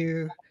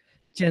you,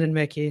 Jen and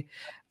Mickey,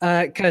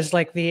 because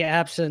like the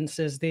absence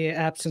is the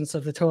absence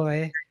of the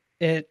toy.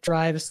 It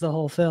drives the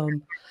whole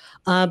film.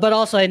 But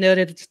also I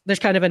noted there's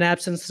kind of an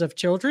absence of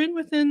children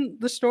within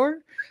the store.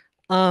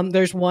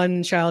 There's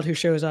one child who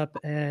shows up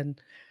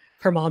and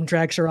her mom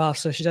drags her off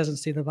so she doesn't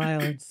see the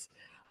violence.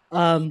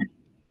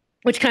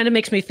 Which kind of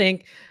makes me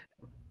think,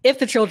 if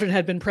the children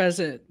had been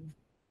present,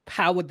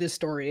 how would this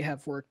story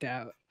have worked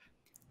out?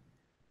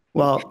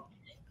 Well,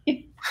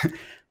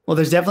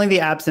 there's definitely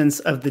the absence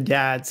of the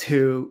dads,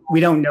 who,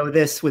 we don't know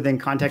this within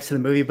context of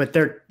the movie, but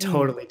they're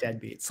totally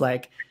deadbeats.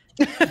 Like,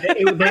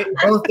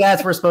 both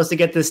dads were supposed to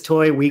get this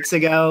toy weeks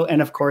ago,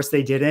 and of course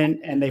they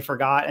didn't, and they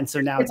forgot, and so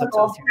now it's up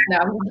to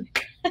them.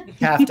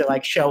 You have to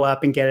like show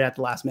up and get it at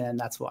the last minute, and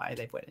that's why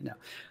they've waited. No,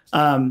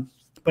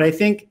 but I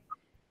think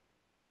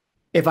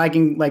if I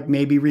can like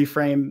maybe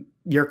reframe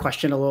your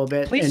question a little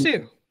bit, please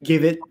do.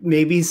 Give it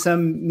maybe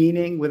some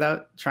meaning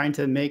without trying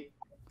to make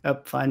a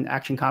fun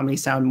action comedy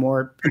sound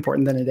more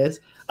important than it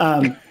is.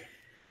 I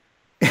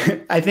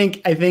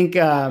think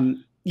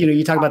you know,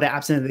 you talk about the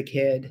absence of the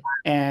kid,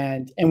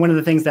 and one of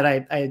the things that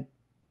I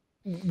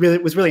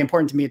was really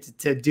important to me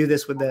to do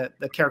this with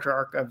the character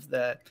arc of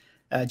the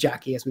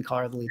Jackie, as we call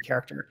her, the lead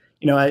character.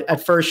 You know,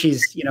 at first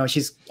she's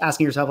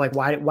asking herself, like,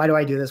 why do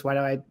I do this? Why do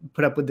I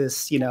put up with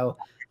this? You know,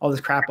 all this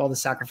crap, all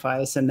this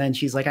sacrifice. And then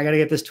she's like, I got to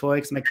get this toy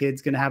because my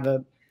kid's going to have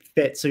a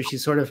fit. So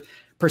she's sort of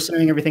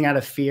pursuing everything out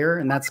of fear.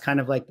 And that's kind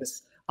of like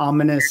this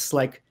ominous,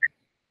 like,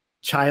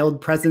 child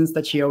presence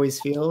that she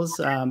always feels.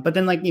 But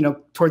then, like, you know,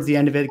 towards the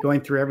end of it, going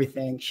through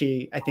everything,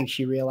 I think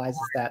she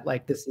realizes that,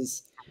 like, this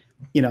is,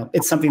 you know,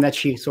 it's something that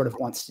she sort of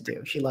wants to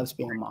do. She loves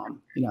being a mom.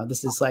 You know,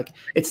 this is like,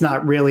 it's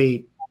not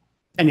really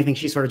anything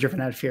she's sort of driven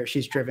out of fear.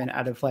 She's driven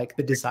out of like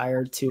the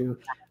desire to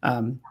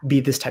be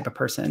this type of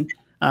person.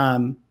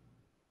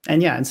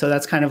 And yeah, and so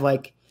that's kind of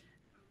like,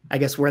 I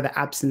guess, where the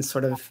absence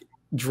sort of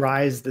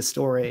drives the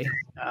story.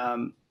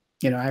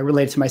 You know, I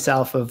relate to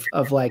myself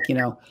of like, you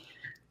know,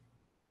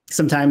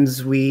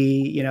 sometimes we,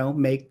 you know,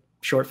 make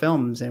short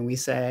films and we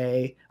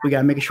say, we got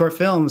to make a short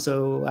film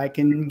so I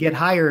can get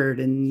hired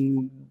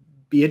and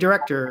be a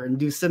director and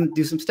do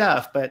some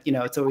stuff. But, you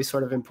know, it's always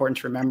sort of important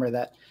to remember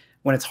that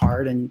when it's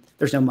hard and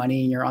there's no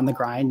money and you're on the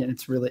grind and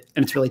it's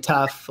really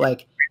tough,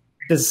 like,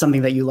 this is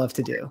something that you love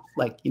to do.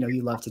 Like, you know,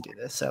 you love to do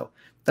this. So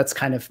that's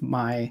kind of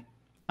my,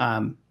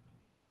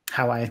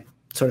 how I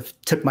sort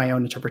of took my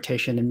own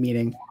interpretation and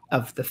meaning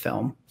of the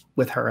film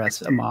with her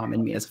as a mom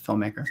and me as a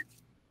filmmaker.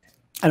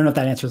 I don't know if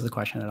that answers the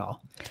question at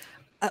all.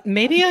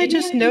 Maybe I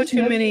just know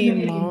too many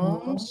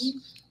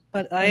moms,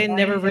 but I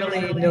never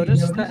really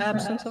noticed the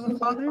absence of a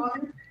father.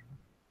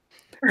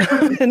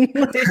 And,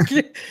 like,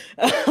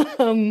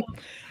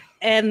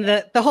 and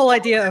the whole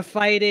idea of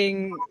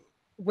fighting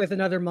with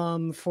another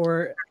mom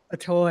for a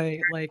toy,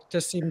 like,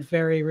 just seemed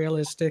very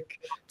realistic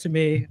to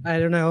me. I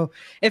don't know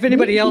if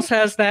anybody else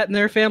has that in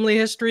their family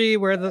history,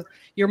 where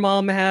your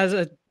mom has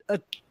a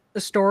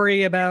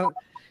story about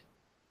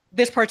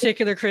this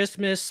particular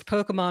Christmas,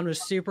 Pokemon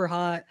was super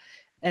hot,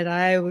 and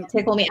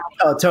Tickle me out.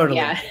 Oh, totally.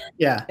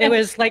 Yeah. It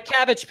was like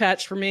Cabbage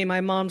Patch for me.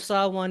 My mom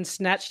saw one,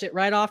 snatched it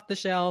right off the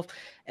shelf,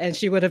 and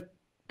she would have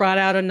brought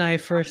out a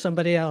knife for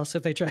somebody else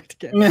if they tried to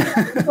get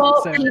it.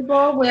 Well,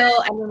 people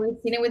will, I mean, we've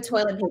seen it with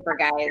toilet paper,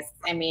 guys.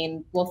 I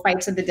mean, we'll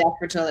fight to the death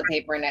for toilet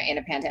paper in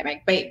a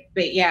pandemic.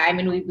 But yeah, I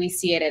mean, we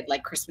see it at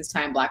like Christmas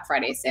time, Black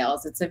Friday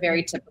sales. It's a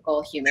very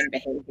typical human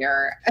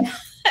behavior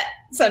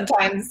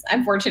sometimes,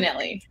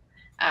 unfortunately.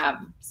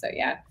 So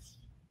yeah.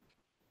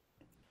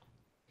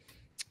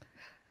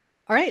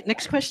 All right,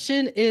 next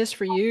question is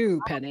for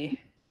you, Penny.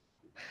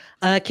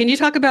 Can you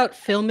talk about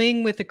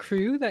filming with a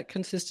crew that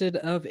consisted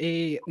of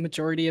a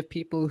majority of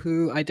people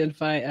who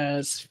identify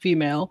as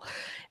female,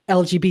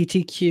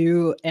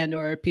 LGBTQ,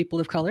 and/or people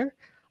of color?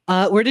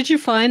 Where did you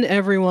find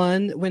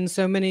everyone when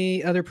so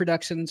many other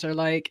productions are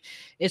like,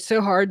 it's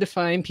so hard to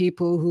find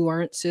people who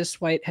aren't cis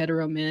white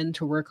hetero men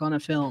to work on a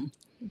film?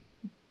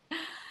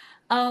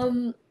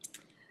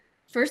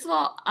 First of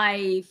all,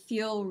 I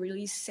feel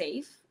really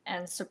safe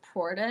and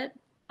supported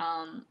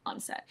on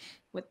set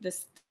with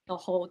the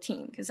whole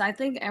team, because I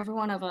think every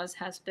one of us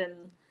has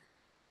been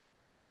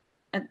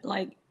at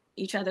like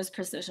each other's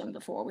position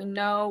before. We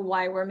know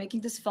why we're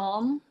making this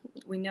film.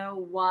 We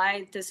know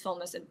why this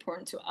film is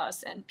important to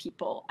us and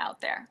people out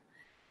there.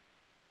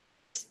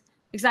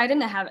 Because I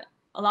didn't have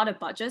a lot of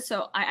budget,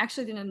 so I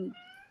actually didn't,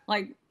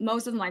 like,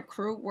 most of my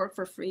crew worked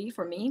for free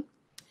for me.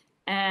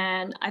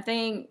 And I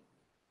think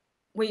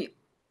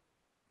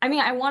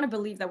I want to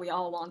believe that we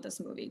all want this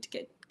movie to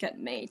get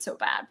made so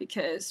bad,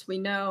 because we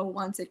know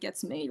once it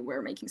gets made,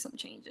 we're making some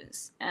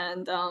changes.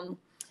 And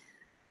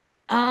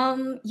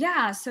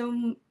yeah,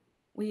 so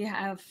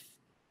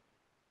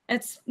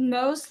it's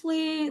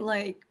mostly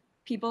like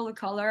people of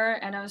color,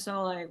 and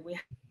also like we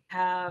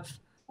have,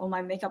 well,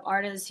 my makeup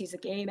artist, he's a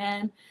gay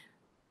man.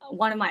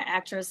 One of my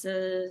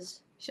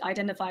actresses, she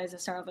identifies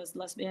herself as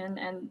lesbian,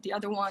 and the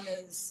other one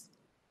is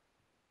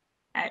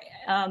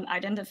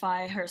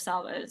identify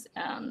herself as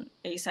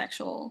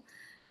asexual.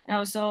 And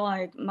also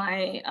like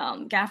my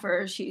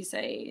gaffer, she's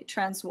a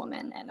trans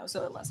woman and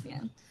also a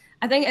lesbian.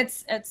 I think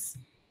it's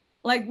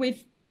like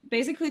we've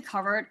basically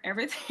covered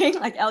everything,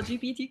 like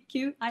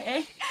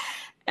LGBTQIA.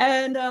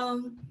 And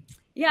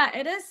yeah,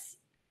 it is.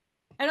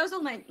 And also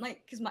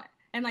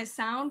my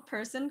sound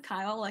person,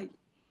 Kyle, like,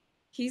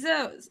 he's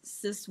a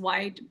cis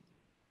white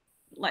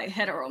like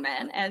hetero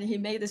man, and he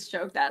made this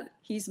joke that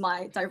he's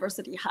my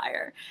diversity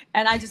hire,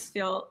 and I just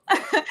feel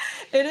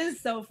it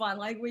is so fun.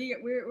 Like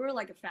we're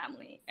like a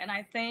family, and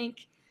I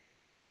think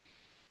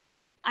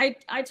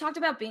I talked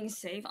about being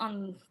safe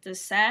on the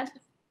set.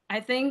 I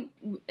think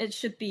it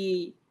should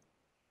be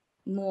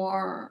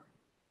more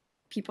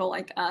people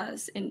like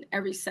us in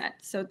every set,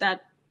 so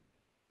that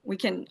we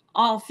can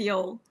all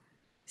feel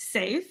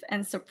safe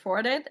and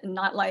supported, and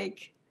not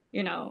like,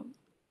 you know,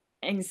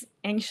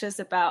 anxious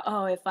about,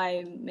 oh, if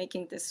I'm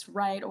making this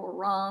right or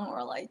wrong,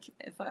 or like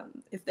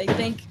if they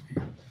think,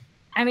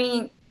 I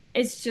mean,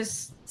 it's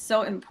just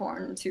so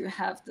important to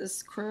have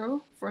this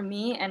crew for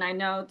me. And I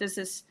know this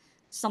is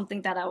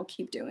something that I will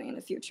keep doing in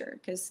the future,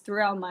 because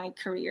throughout my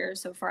career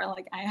so far,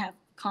 like, I have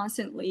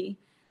constantly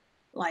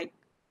like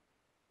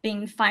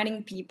been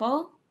finding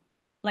people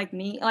like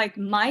me, like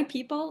my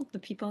people, the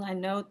people I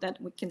know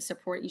that we can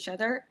support each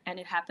other, and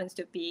it happens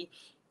to be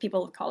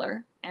people of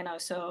color and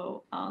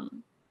also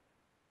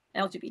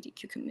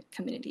LGBTQ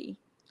community.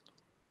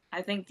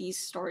 I think these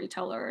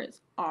storytellers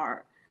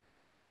are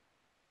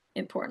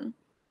important,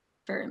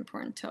 very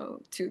important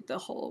to the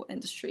whole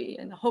industry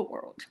and the whole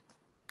world.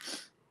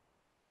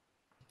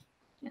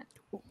 Yeah.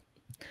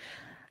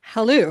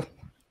 Haolu,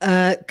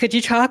 could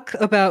you talk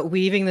about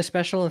weaving the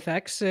special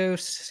effects so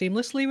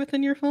seamlessly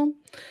within your film?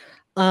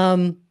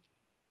 I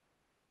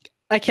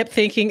kept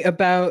thinking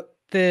about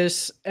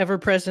this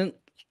ever-present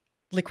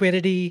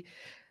liquidity.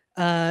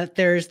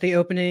 There's the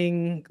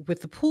opening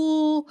with the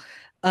pool.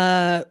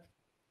 There's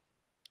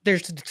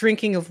the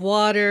drinking of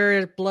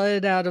water,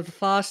 blood out of the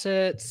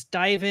faucets,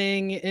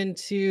 diving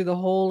into the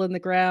hole in the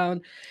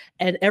ground,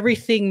 and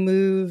everything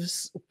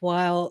moves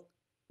while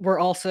we're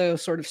also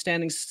sort of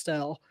standing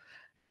still.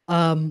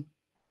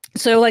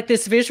 So like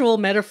this visual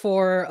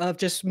metaphor of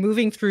just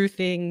moving through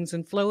things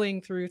and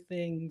flowing through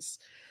things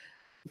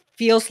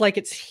feels like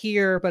it's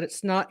here, but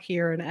it's not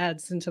here, and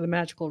adds into the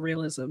magical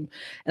realism.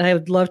 And I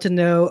would love to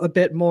know a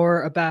bit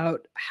more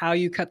about how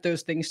you cut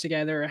those things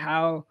together,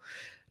 how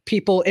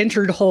people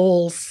entered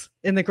holes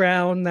in the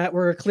ground that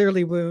were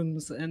clearly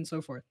wounds, and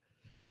so forth.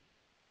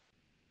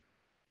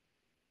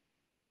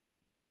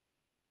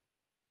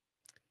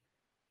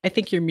 I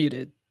think you're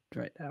muted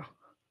right now.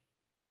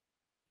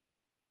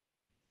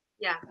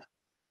 Yeah.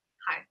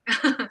 Hi.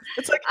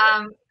 It's like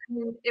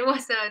it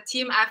was a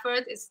team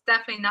effort. It's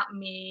definitely not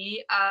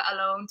me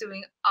alone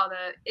doing all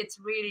the. It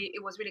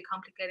was really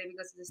complicated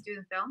because it's a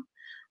student film.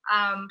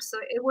 So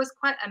it was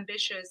quite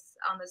ambitious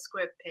on the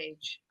script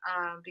page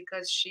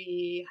because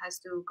she has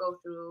to go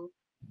through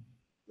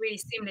really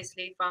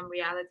seamlessly from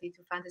reality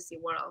to fantasy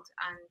world,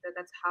 and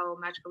that's how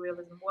magical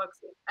realism works.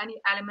 If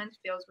any element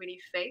feels really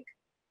fake,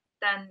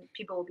 then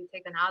people will be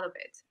taken out of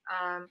it.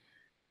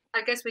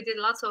 I guess we did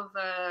lots of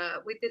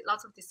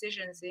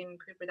decisions in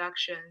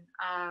pre-production.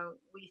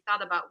 We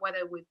thought about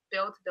whether we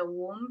built the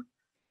womb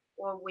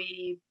or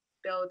we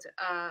built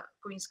a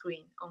green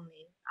screen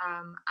only,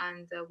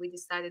 and we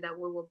decided that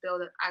we will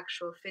build an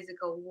actual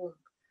physical womb,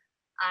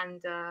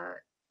 and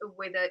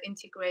with an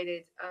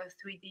integrated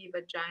 3D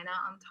vagina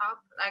on top,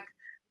 like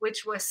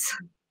which was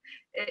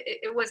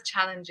it was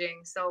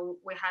challenging. So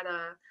we had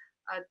a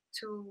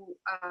two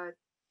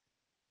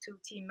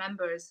team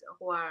members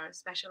who are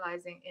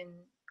specializing in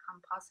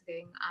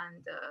compositing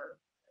and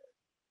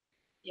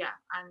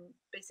and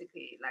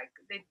basically like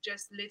they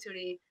just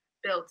literally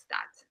built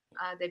that.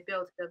 They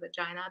built the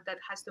vagina that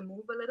has to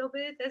move a little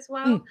bit as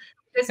well.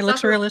 It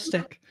looks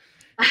realistic.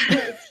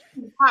 It's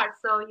hard.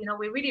 So,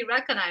 we really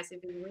recognize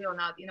if it's real or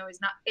not.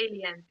 It's not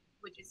alien,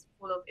 which is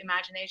full of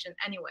imagination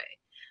anyway.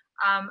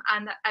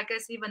 And I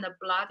guess even the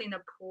blood in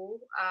the pool,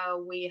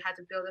 we had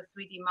to build a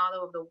 3D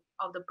model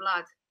of the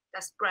blood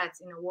that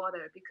spreads in the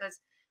water because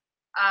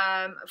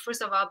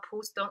first of all,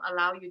 pools don't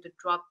allow you to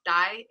drop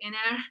dye in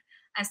there.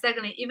 And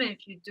secondly, even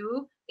if you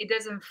do, it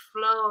doesn't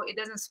flow, it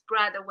doesn't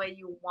spread the way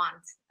you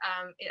want.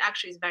 It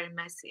actually is very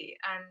messy.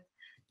 And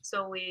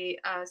so we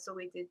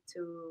did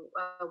do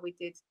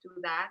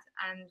that.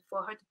 And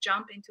for her to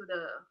jump into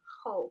the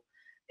hole,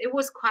 it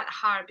was quite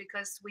hard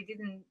because we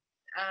didn't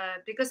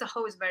because the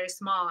hole is very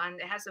small and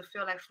it has to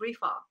feel like free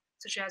fall.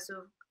 So she has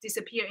to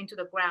disappear into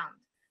the ground.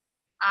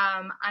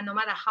 And no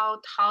matter how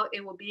tall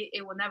it will be,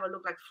 it will never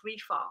look like free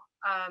fall.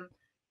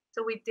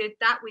 So we did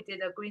that. We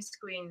did a green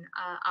screen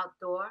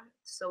outdoor.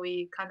 So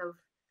we kind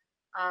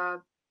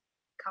of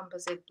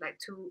composite like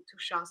two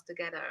shots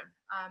together.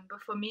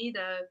 But for me,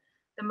 the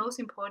most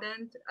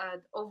important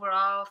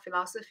overall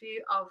philosophy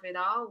of it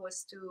all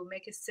was to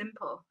make it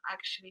simple,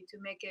 actually, to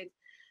make it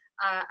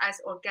as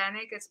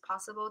organic as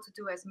possible, to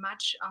do as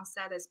much on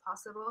set as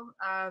possible.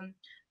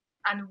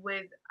 And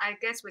with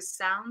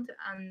sound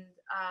and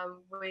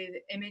with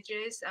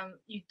images,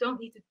 you don't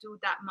need to do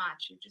that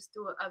much. You just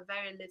do a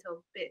very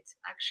little bit,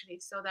 actually,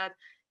 so that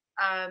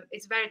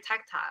it's very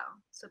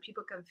tactile, so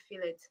people can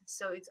feel it.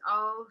 So it's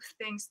all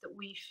things that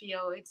we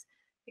feel. It's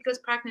because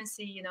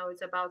pregnancy,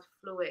 it's about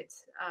fluid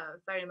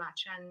very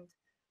much,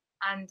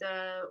 and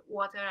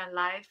water and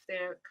life,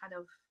 they're kind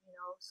of,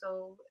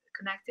 so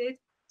connected.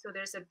 So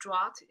there's a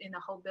drought in the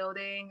whole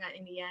building, and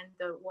in the end,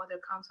 the water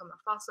comes from a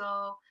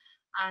fossil.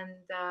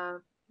 And I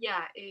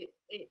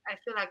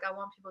feel like I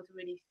want people to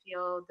really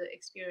feel the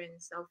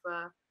experience of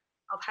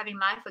having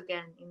life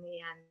again in the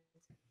end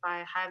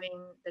by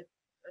having the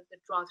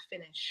drought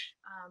finish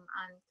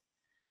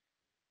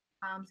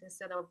and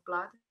instead of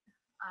blood.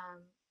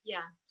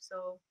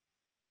 So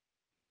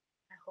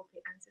I hope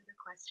it answered the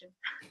question.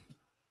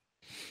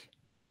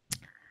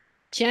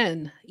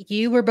 Jen,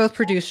 you were both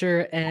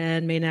producer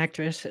and main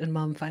actress in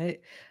Mom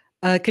Fight.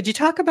 Could you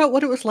talk about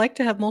what it was like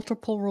to have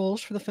multiple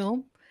roles for the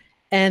film?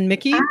 And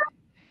Mickey,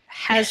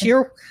 has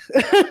your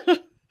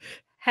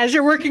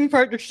working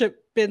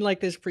partnership been like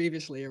this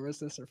previously, or was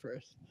this her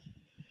first?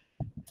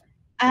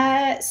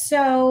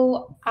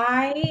 So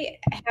I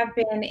have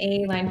been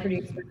a line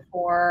producer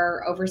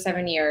for over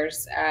 7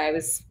 years. I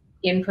was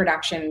in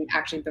production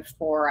actually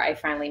before I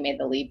finally made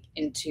the leap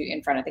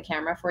in front of the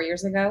camera 4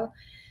 years ago.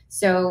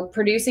 So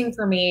producing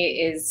for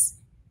me is,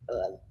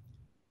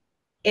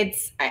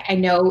 I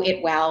know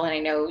it well, and I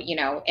know,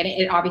 and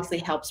it obviously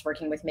helps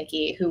working with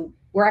Mickey, who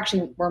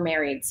we're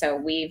married. So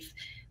we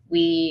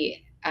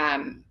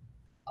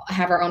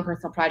have our own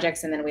personal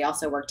projects, and then we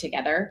also work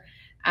together.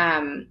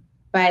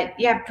 But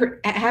yeah,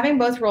 having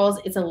both roles,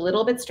 it's a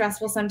little bit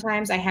stressful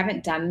sometimes. I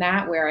haven't done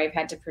that where I've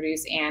had to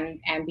produce and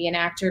be an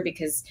actor,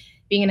 because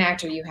being an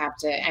actor, you have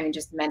to,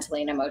 just mentally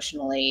and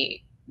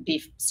emotionally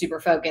be super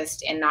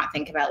focused and not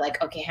think about like,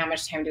 okay, how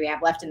much time do we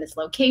have left in this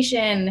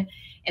location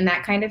and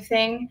that kind of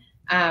thing.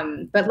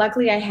 But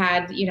luckily I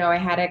had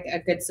a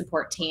good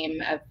support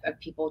team of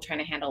people trying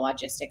to handle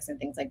logistics and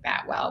things like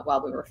that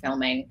while we were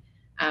filming.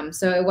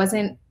 So it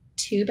wasn't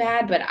too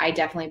bad, but I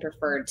definitely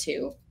preferred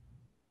to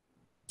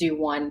do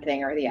one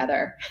thing or the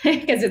other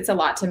because it's a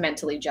lot to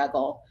mentally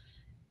juggle.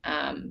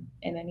 And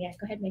then, yeah,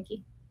 go ahead,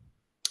 Mickey.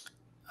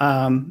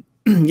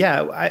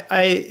 Yeah,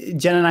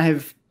 Jen and I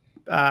have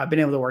been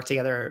able to work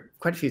together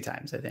quite a few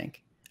times, I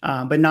think.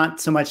 but not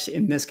so much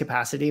in this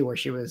capacity where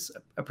she was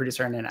a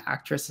producer and an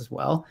actress as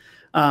well.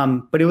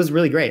 But it was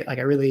really great. Like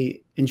I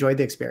really enjoyed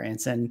the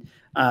experience, and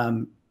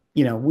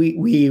you know,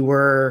 we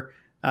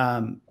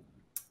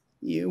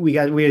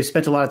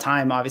spent a lot of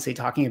time obviously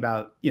talking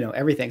about, you know,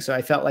 everything. So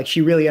I felt like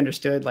she really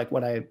understood like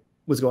what I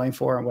was going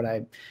for and what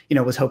I, you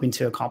know, was hoping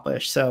to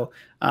accomplish. So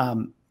I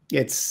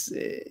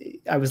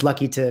was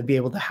lucky to be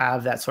able to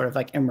have that sort of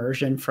like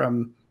immersion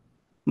from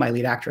my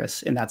lead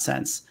actress in that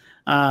sense.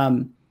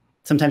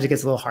 Sometimes it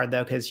gets a little hard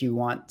though, because you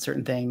want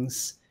certain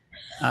things.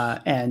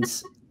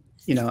 And,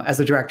 you know, as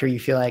a director, you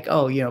feel like,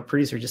 oh, you know,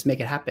 producer, just make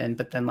it happen.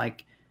 But then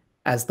like,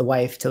 as the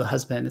wife to the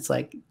husband, it's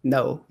like,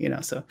 no, you know,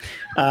 so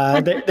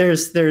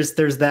there's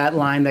that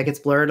line that gets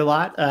blurred a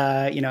lot,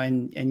 you know,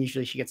 and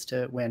usually she gets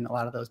to win a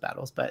lot of those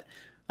battles. But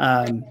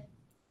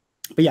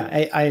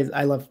yeah,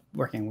 I love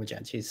working with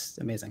Jen. She's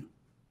amazing.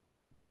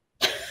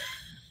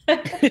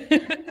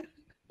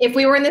 If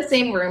we were in the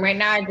same room right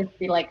now, I'd just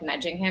be like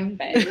nudging him,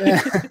 but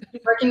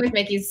working with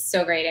Mickey's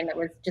so great. And it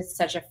was just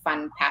such a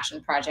fun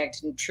passion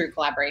project and true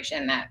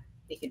collaboration that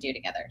we could do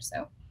together.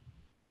 So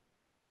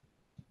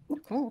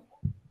cool.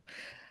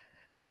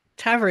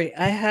 Thavary,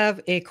 I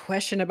have a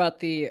question about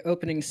the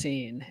opening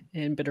scene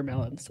in Bitter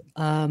Melons.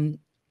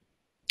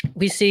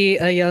 We see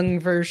a young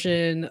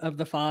version of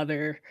the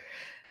father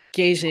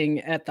gazing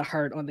at the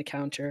heart on the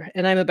counter,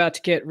 and I'm about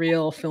to get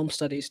real film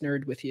studies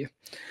nerd with you.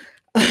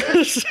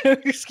 So,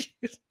 excuse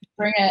me.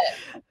 Bring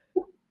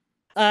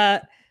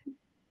it.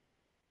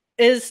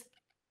 Is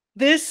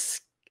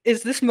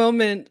this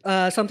moment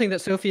something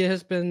that Sophia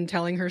has been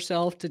telling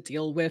herself to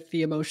deal with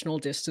the emotional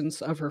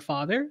distance of her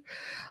father?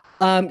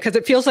 Because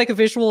it feels like a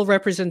visual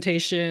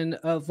representation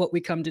of what we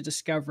come to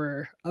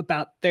discover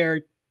about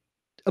their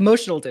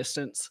emotional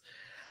distance.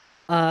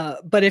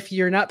 But if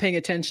you're not paying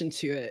attention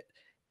to it,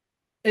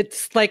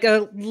 it's like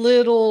a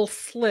little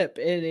slip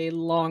in a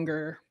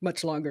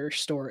much longer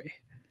story.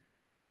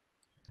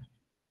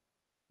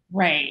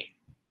 Right.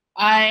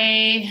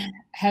 I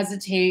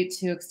hesitate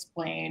to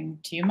explain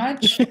too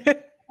much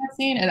that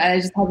scene, and I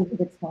just hesitate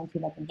to explain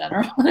too much in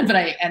general, but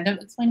I end up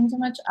explaining too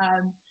much.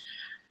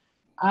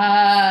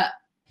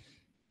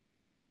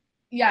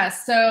 Yeah,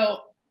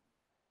 so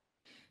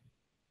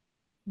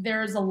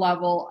there's a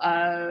level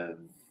of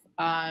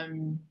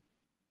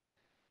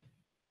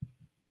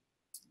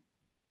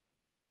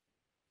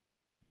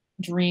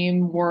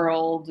dream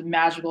world,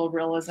 magical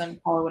realism,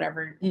 call it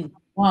whatever you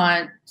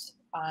want,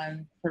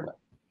 sort of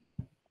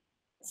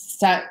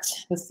set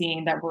the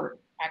scene that we're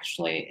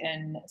actually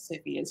in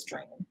Sophia's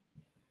dream.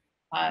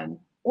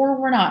 Or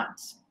we're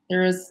not.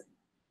 There is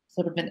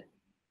sort of an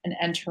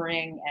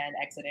entering and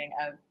exiting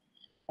of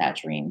that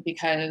dream,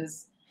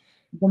 because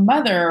the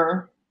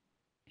mother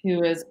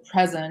who is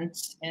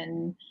present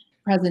in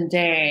present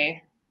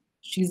day,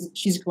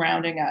 she's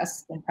grounding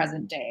us in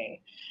present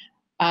day.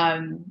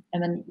 And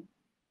then,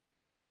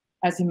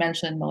 as you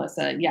mentioned,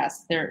 Milisa,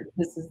 yes,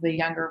 this is the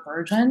younger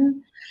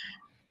version.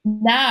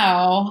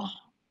 Now,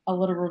 a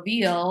little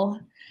reveal.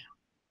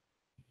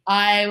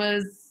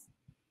 I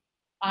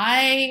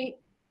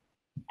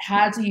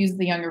had to use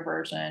the younger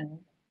version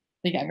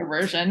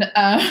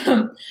of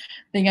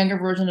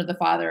the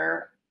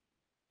father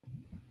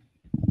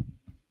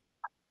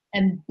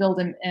and build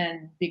him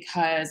in,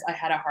 because I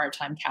had a hard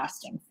time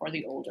casting for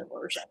the older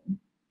version.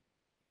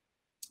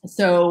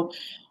 So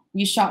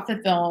we shot the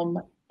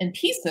film in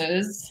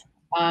pieces.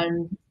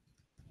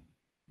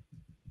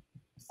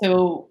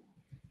 So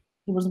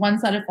there was one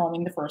set of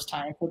filming the first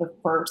time for the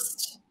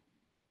first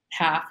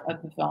half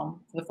of the film,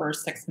 for the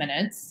first 6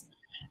 minutes.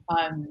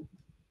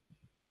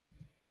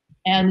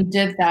 And we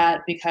did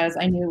that because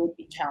I knew it would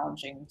be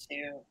challenging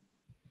to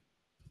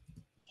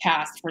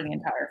cast for the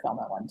entire film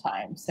at one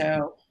time.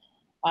 So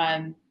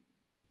I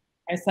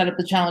set up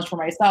the challenge for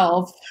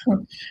myself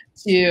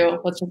to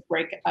let's just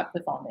break up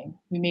the filming.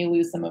 We may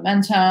lose some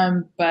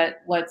momentum,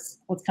 but let's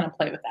kind of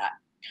play with that.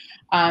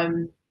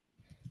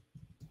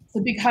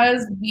 So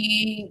because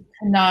we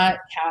could not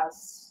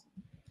cast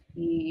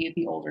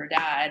the older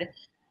dad,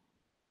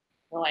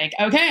 we're like,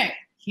 okay,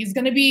 he's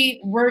going to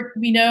be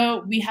we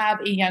know we have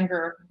a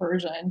younger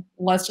version.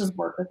 Let's just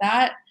work with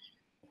that.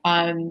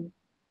 And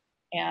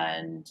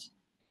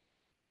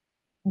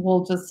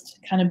we'll just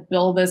kind of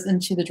build this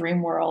into the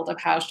dream world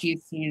of how she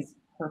sees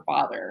her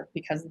father,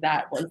 because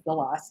that was the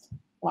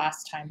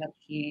last time that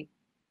she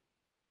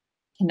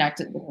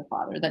connected with her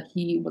father, that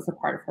he was a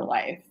part of her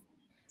life.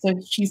 So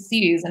she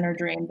sees in her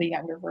dream the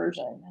younger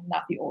version and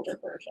not the older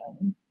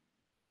version.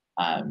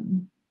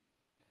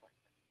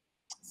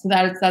 So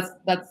that's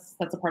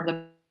a part of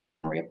the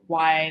memory of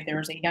why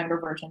there's a younger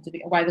version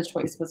why the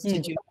choice was to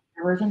do the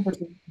younger version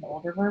versus the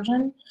older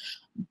version.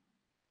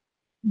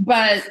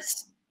 But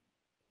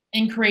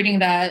in creating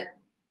that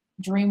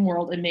dream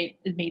world, it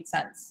made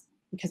sense,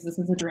 because this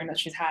is a dream that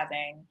she's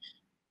having,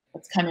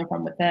 that's coming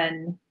from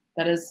within,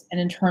 that is an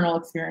internal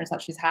experience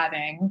that she's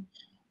having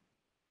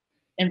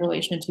in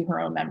relation to her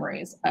own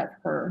memories of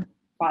her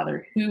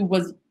father, who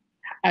was,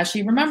 as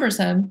she remembers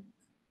him,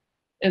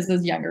 is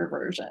his younger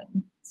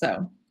version.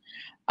 So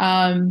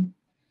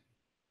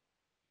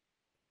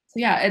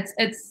yeah,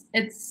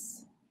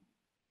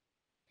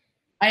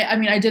 I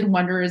mean, I did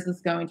wonder, is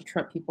this going to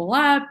trip people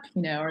up?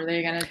 You know, are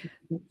they going to be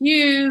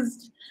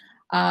confused?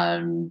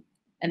 And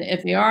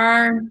if they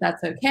are,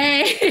 that's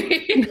okay.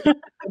 Okay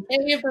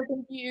if they're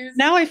confused.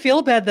 Now I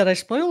feel bad that I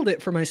spoiled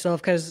it for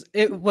myself, because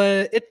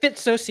it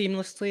fits so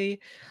seamlessly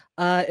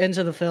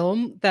into the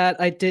film that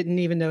I didn't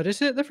even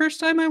notice it the first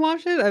time I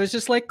watched it. I was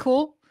just like,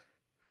 cool.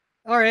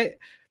 All right.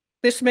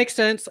 This makes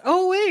sense.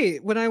 Oh,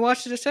 wait. When I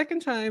watched it a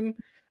second time,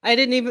 I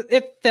didn't even,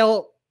 it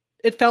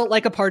felt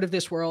like a part of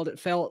this world. It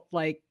felt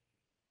like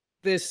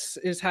this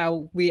is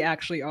how we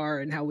actually are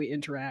and how we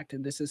interact,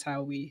 and this is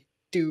how we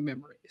do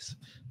memories.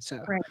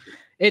 So Right.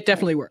 It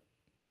definitely worked.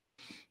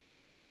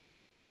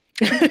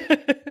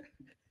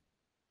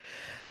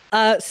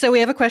 So we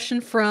have a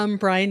question from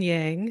Brian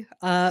Yang,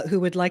 who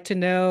would like to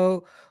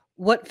know,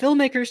 what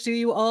filmmakers do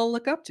you all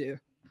look up to?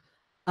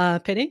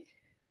 Penny,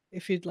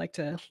 if you'd like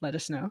to let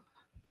us know.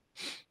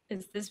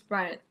 Is this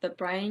the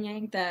Brian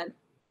Yang that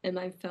in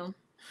my film?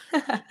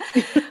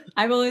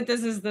 I believe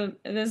this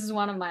is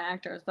one of my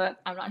actors, but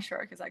I'm not sure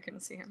because I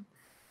couldn't see him.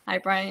 Hi,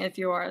 Brian, if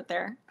you are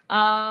there.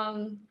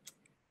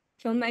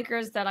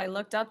 Filmmakers that I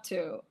looked up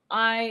to.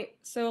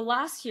 So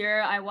last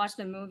year I watched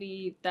a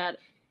movie that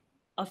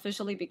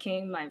officially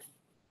became my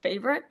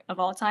favorite of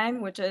all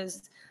time, which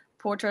is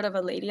Portrait of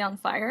a Lady on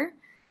Fire.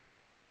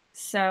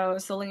 So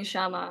Celine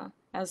Sciamma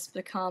has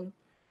become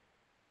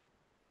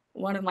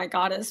one of my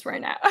goddess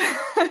right now.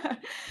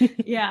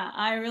 Yeah,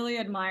 I really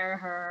admire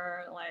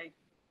her, like,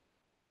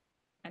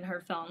 and her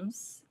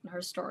films and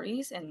her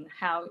stories and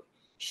how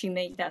she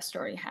made that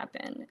story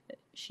happen.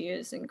 She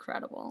is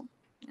incredible.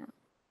 Yeah.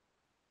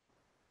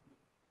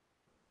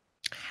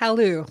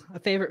 Haolu, a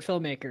favorite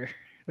filmmaker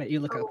that you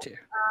look up to?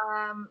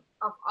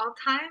 Of all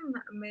time,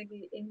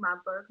 maybe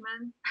Ingmar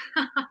Bergman.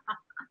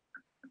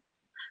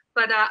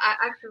 But I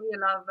actually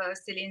love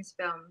Celine's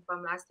film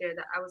from last year.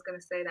 That I was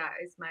gonna say that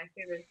is my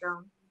favorite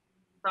film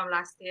from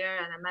last year,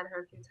 and I met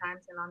her a few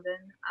times in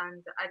London,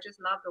 and I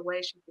just love the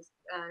way she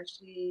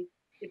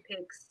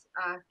depicts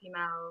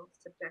female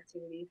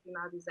subjectivity,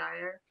 female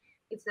desire.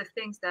 It's the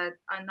things that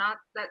are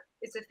not that.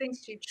 It's the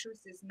things she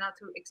chooses not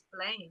to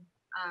explain,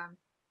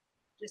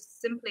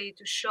 just simply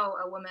to show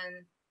a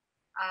woman,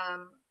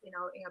 you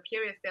know, in a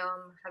period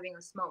film having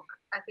a smoke.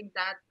 I think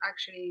that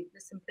actually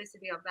the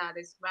simplicity of that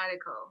is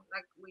radical.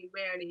 Like, we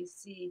rarely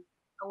see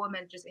a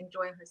woman just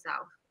enjoying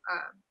herself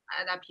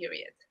at that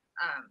period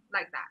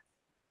like that.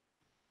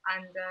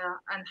 And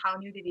how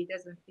nudity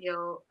doesn't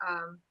feel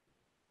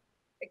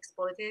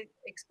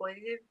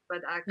exploitative,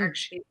 but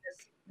actually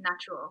just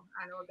natural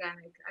and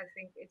organic. I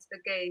think it's the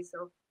gaze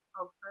of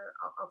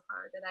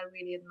her that I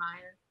really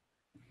admire.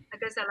 I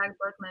guess I like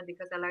Bergman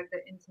because I like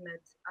the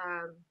intimate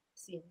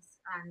scenes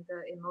and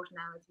the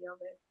emotionality of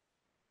it.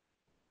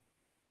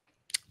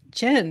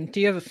 Jen,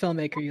 do you have a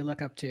filmmaker you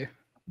look up to?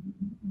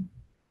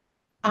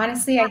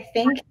 Honestly, I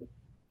think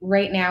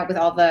right now with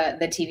all the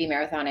TV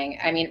marathoning,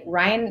 I mean,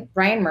 Ryan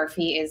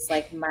Murphy is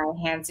like my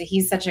hands.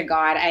 He's such a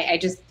god. I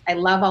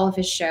love all of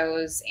his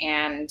shows,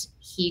 and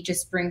he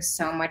just brings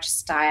so much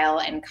style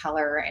and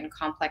color and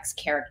complex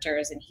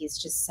characters, and he's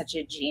just such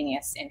a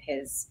genius in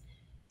his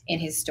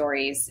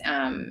stories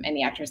and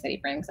the actors that he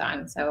brings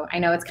on. So I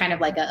know it's kind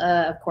of like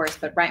of course,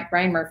 but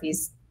Ryan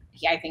Murphy's,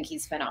 I think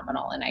he's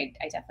phenomenal, and I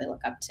definitely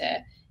look up to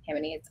him,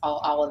 and it's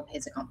all of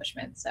his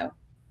accomplishments. So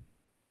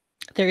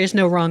there is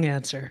no wrong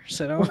answer.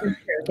 So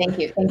thank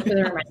you. Thanks for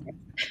the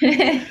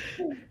reminder.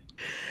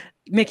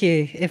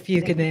 Mickey, if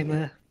you could name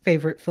a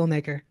favorite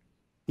filmmaker.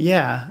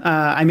 Yeah,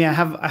 I mean, I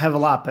have a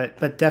lot,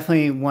 but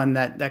definitely one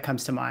that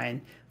comes to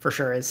mind for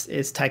sure is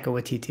Taika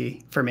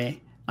Waititi for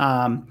me.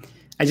 I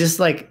just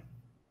love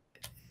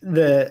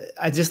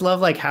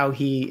like how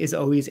he is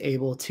always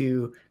able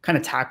to kind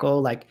of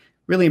tackle like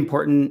really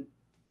important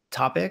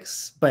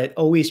topics, but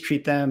always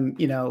treat them,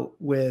 you know,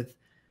 with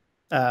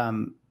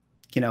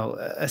you know,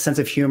 a sense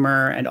of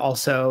humor, and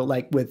also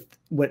like with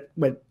what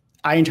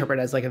I interpret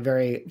as like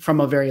from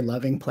a very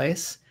loving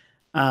place.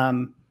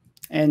 And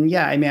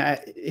yeah, I mean,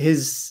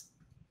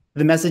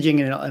 the messaging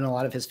in a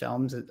lot of his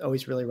films, it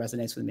always really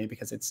resonates with me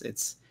because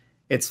it's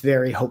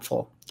very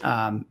hopeful.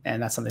 And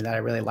that's something that I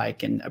really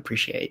like and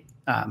appreciate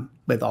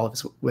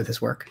with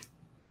his work.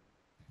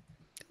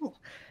 Cool.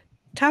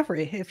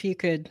 Thavary, if you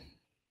could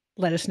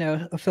let us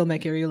know a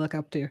filmmaker you look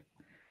up to.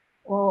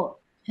 Well,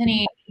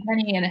 Penny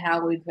and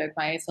Haolu took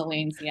my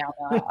Celine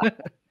Sciamma.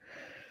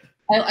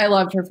 I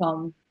loved her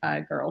film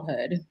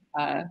Girlhood. It's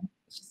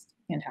just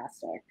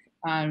fantastic.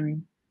 But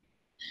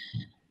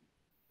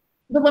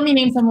let me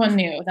name someone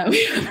new that we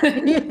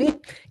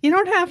You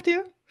don't have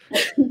to.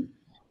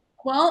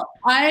 Well,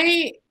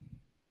 I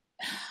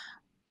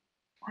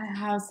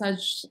have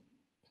such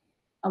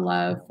a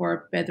love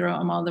for Pedro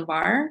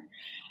Almodovar,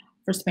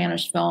 for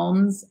Spanish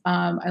films.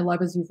 I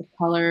love his use of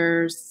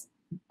colors,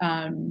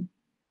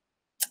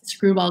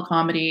 screwball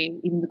comedy,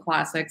 even the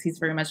classics. He's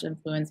very much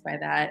influenced by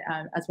that,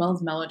 as well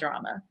as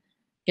melodrama.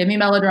 Give me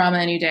melodrama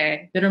any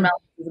day. Bitter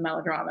Melons is a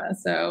melodrama.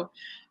 So,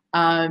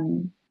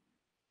 and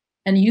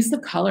use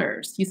of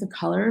colors. Use of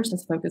colors.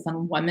 Just focus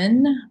on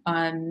women,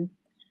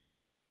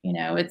 you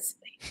know, it's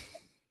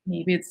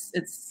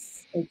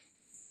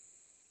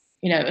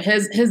you know,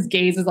 his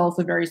gaze is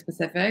also very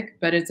specific,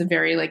 but it's a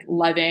very like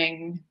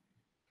loving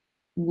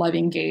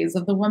gaze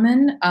of the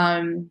woman.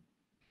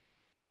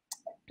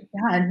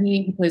 Yeah, and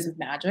he plays with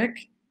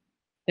magic.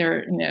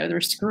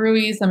 They're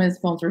screwy. Some of his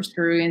films are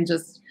screwy and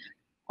just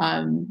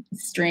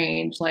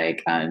strange,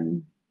 like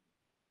his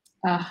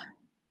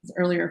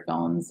earlier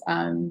films.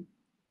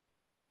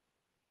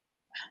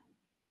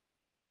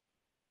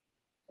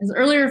 His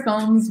earlier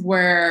films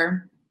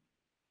where,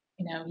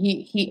 you know,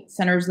 he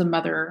centers the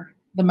mother,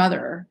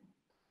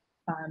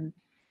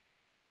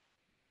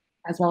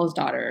 as well as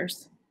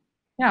daughters.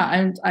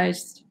 Yeah, I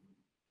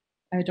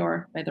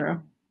adore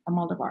Pedro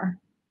Almodovar.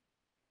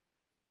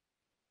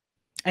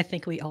 I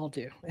think we all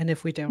do. And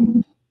if we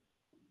don't,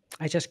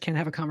 I just can't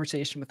have a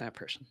conversation with that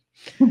person.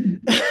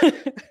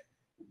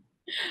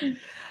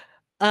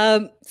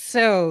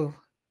 So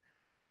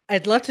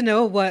I'd love to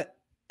know what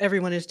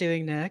everyone is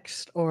doing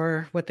next,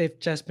 or what they've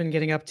just been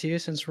getting up to,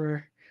 since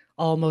we're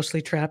all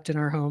mostly trapped in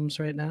our homes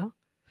right now.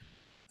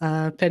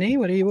 Penny,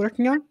 what are you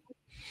working on?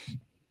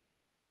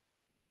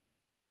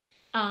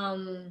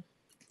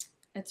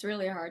 It's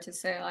really hard to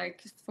say.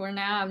 Like, for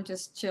now, I'm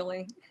just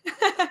chilling.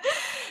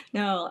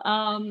 No,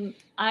 I'm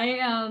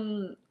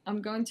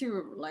going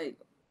to like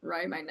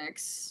write my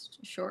next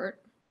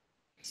short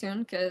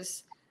soon,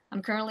 because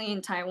I'm currently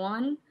in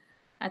Taiwan.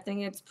 I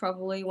think it's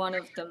probably one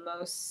of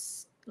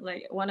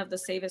the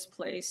safest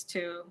place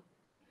to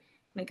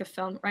make a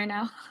film right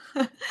now.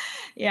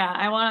 Yeah,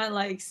 I want to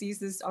like seize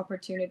this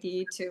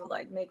opportunity to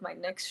like make my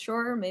next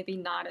short, maybe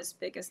not as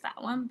big as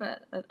that one,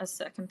 but a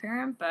second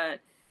parent. But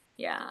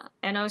yeah,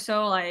 and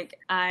also like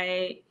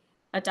I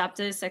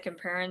adapted Second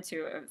Parent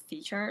to a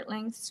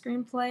feature-length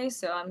screenplay,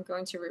 so I'm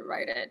going to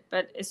rewrite it.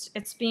 But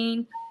it's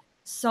been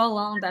so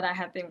long that I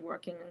have been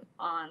working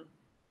on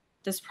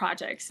this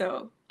project,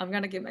 so I'm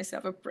gonna give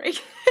myself a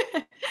break.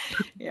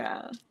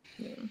 Yeah.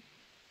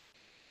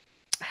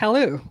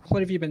 Haolu,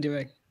 what have you been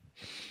doing?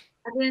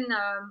 I've been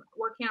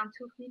working on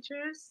 2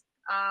 features.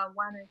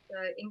 One is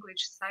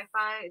English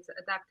sci-fi. It's an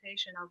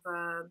adaptation of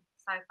a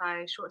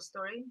sci-fi short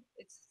story.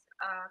 It's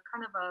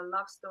kind of a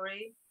love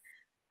story,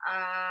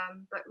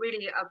 but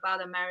really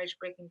about a marriage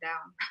breaking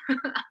down.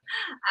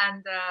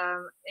 And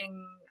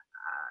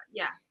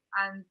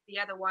and the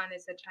other one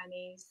is a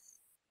Chinese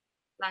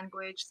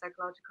language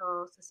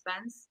psychological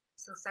suspense.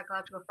 So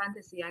psychological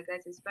fantasy, I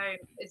guess, is my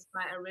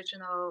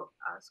original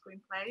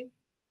screenplay.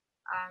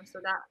 So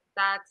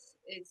that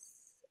is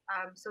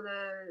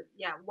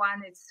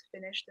one is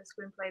finished, the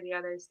screenplay, the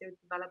other is still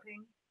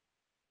developing.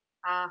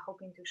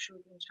 Hoping to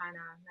shoot in China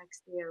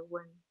next year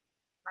when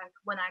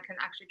I can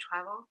actually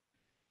travel,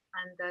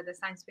 and the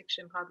science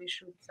fiction probably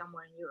shoot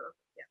somewhere in Europe.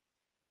 Yeah.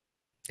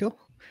 Cool.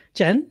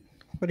 Jen,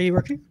 what are you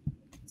working?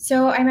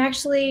 So I'm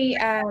actually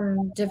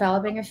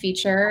developing a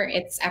feature.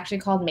 It's actually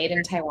called Made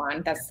in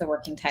Taiwan. That's the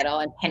working title.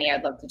 And Penny,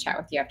 I'd love to chat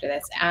with you after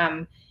this.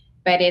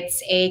 But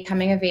it's a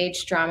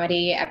coming-of-age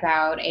dramedy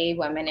about a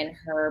woman in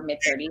her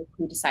mid-30s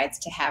who decides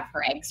to have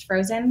her eggs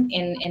frozen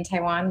in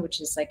Taiwan,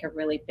 which is like a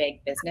really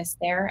big business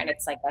there. And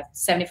it's like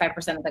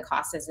 75% of the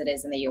cost as it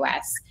is in the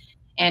US.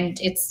 And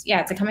it's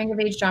a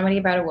coming-of-age dramedy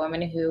about a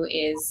woman who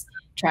is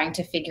trying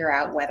to figure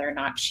out whether or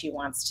not she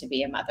wants to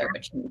be a mother,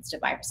 but she needs to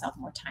buy herself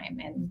more time.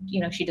 And, you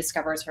know, she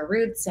discovers her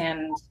roots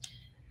and,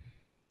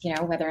 you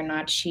know, whether or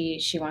not she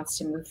wants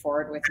to move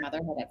forward with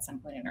motherhood at some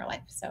point in her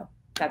life. So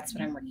that's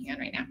what I'm working on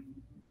right now.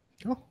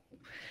 Cool.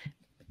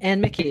 And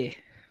Mickey?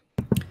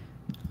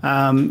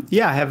 I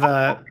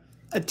have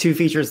 2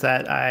 features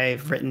that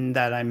I've written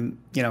that I'm,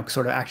 you know,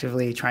 sort of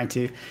actively trying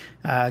to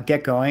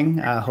get going.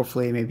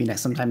 Hopefully, maybe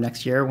sometime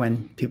next year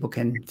when people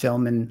can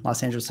film in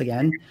Los Angeles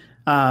again.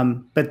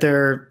 But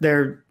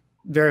they're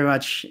very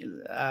much,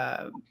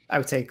 I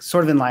would say,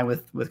 sort of in line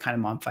with kind of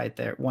Mom Fight.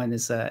 There, one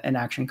is an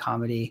action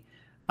comedy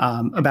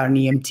about an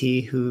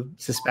EMT who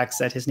suspects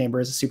that his neighbor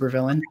is a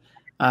supervillain.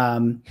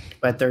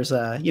 But there's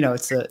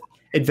it's a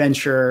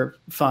adventure,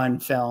 fun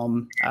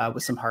film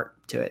with some heart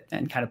to it,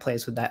 and kind of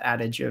plays with that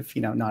adage of,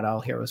 you know, not all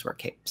heroes wear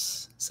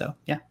capes. So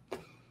yeah.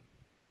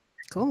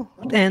 Cool.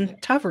 And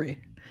Thavary,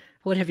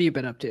 what have you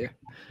been up to?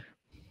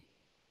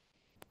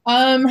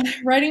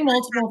 Writing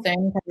multiple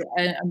things.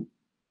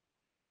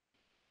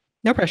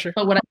 No pressure.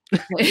 But what I'm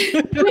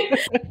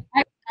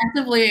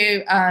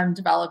actively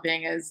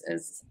developing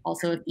is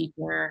also a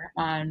feature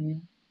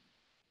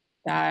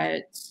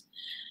that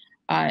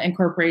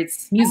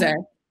incorporates music.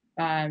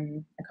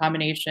 A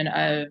combination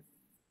of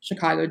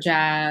Chicago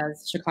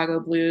jazz, Chicago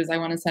blues. I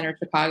want to center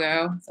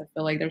Chicago, so I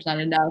feel like there's not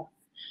enough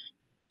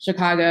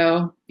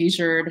Chicago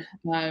featured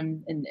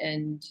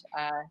in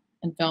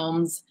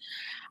films,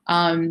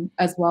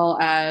 as well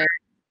as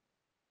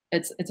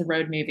it's a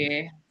road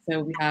movie.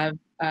 So we have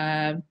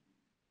a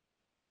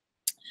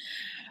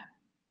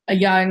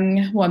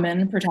young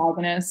woman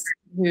protagonist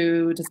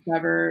who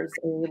discovers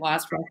a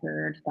lost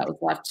record that was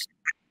left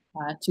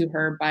to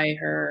her by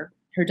her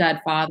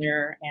dead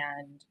father,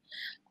 and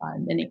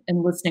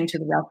listening to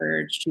the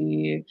record,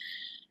 she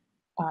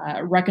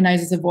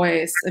recognizes a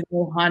voice, a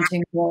very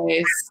haunting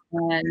voice,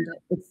 and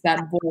it's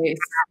that voice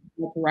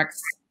that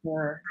directs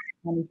her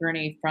on the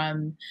journey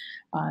from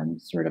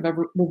sort of a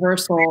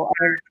reversal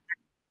of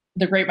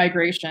the Great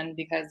Migration,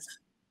 because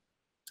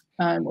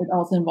it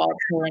also involves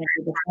her and a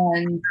group of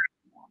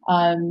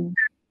friends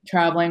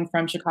traveling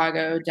from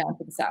Chicago down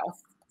to the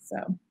South.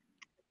 So,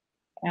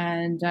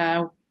 and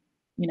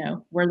you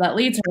know, where that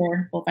leads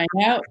her, we'll find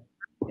out.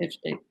 If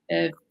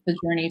the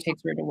journey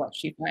takes her to what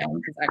she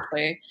finds is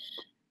actually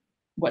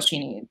what she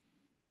needs.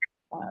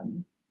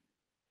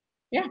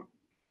 Yeah,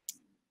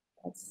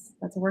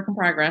 that's a work in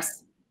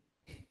progress.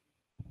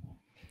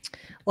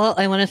 Well,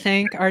 I want to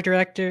thank our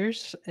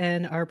directors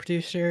and our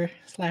producer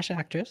 /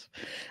 actress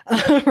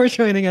for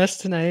joining us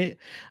tonight.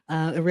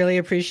 I really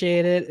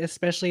appreciate it,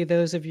 especially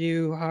those of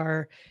you who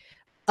are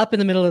up in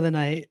the middle of the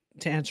night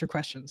to answer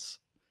questions.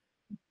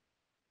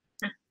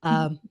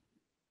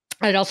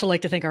 I'd also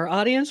like to thank our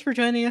audience for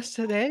joining us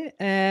today.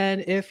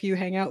 And if you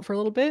hang out for a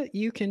little bit,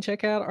 you can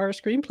check out our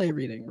screenplay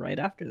reading right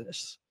after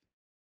this.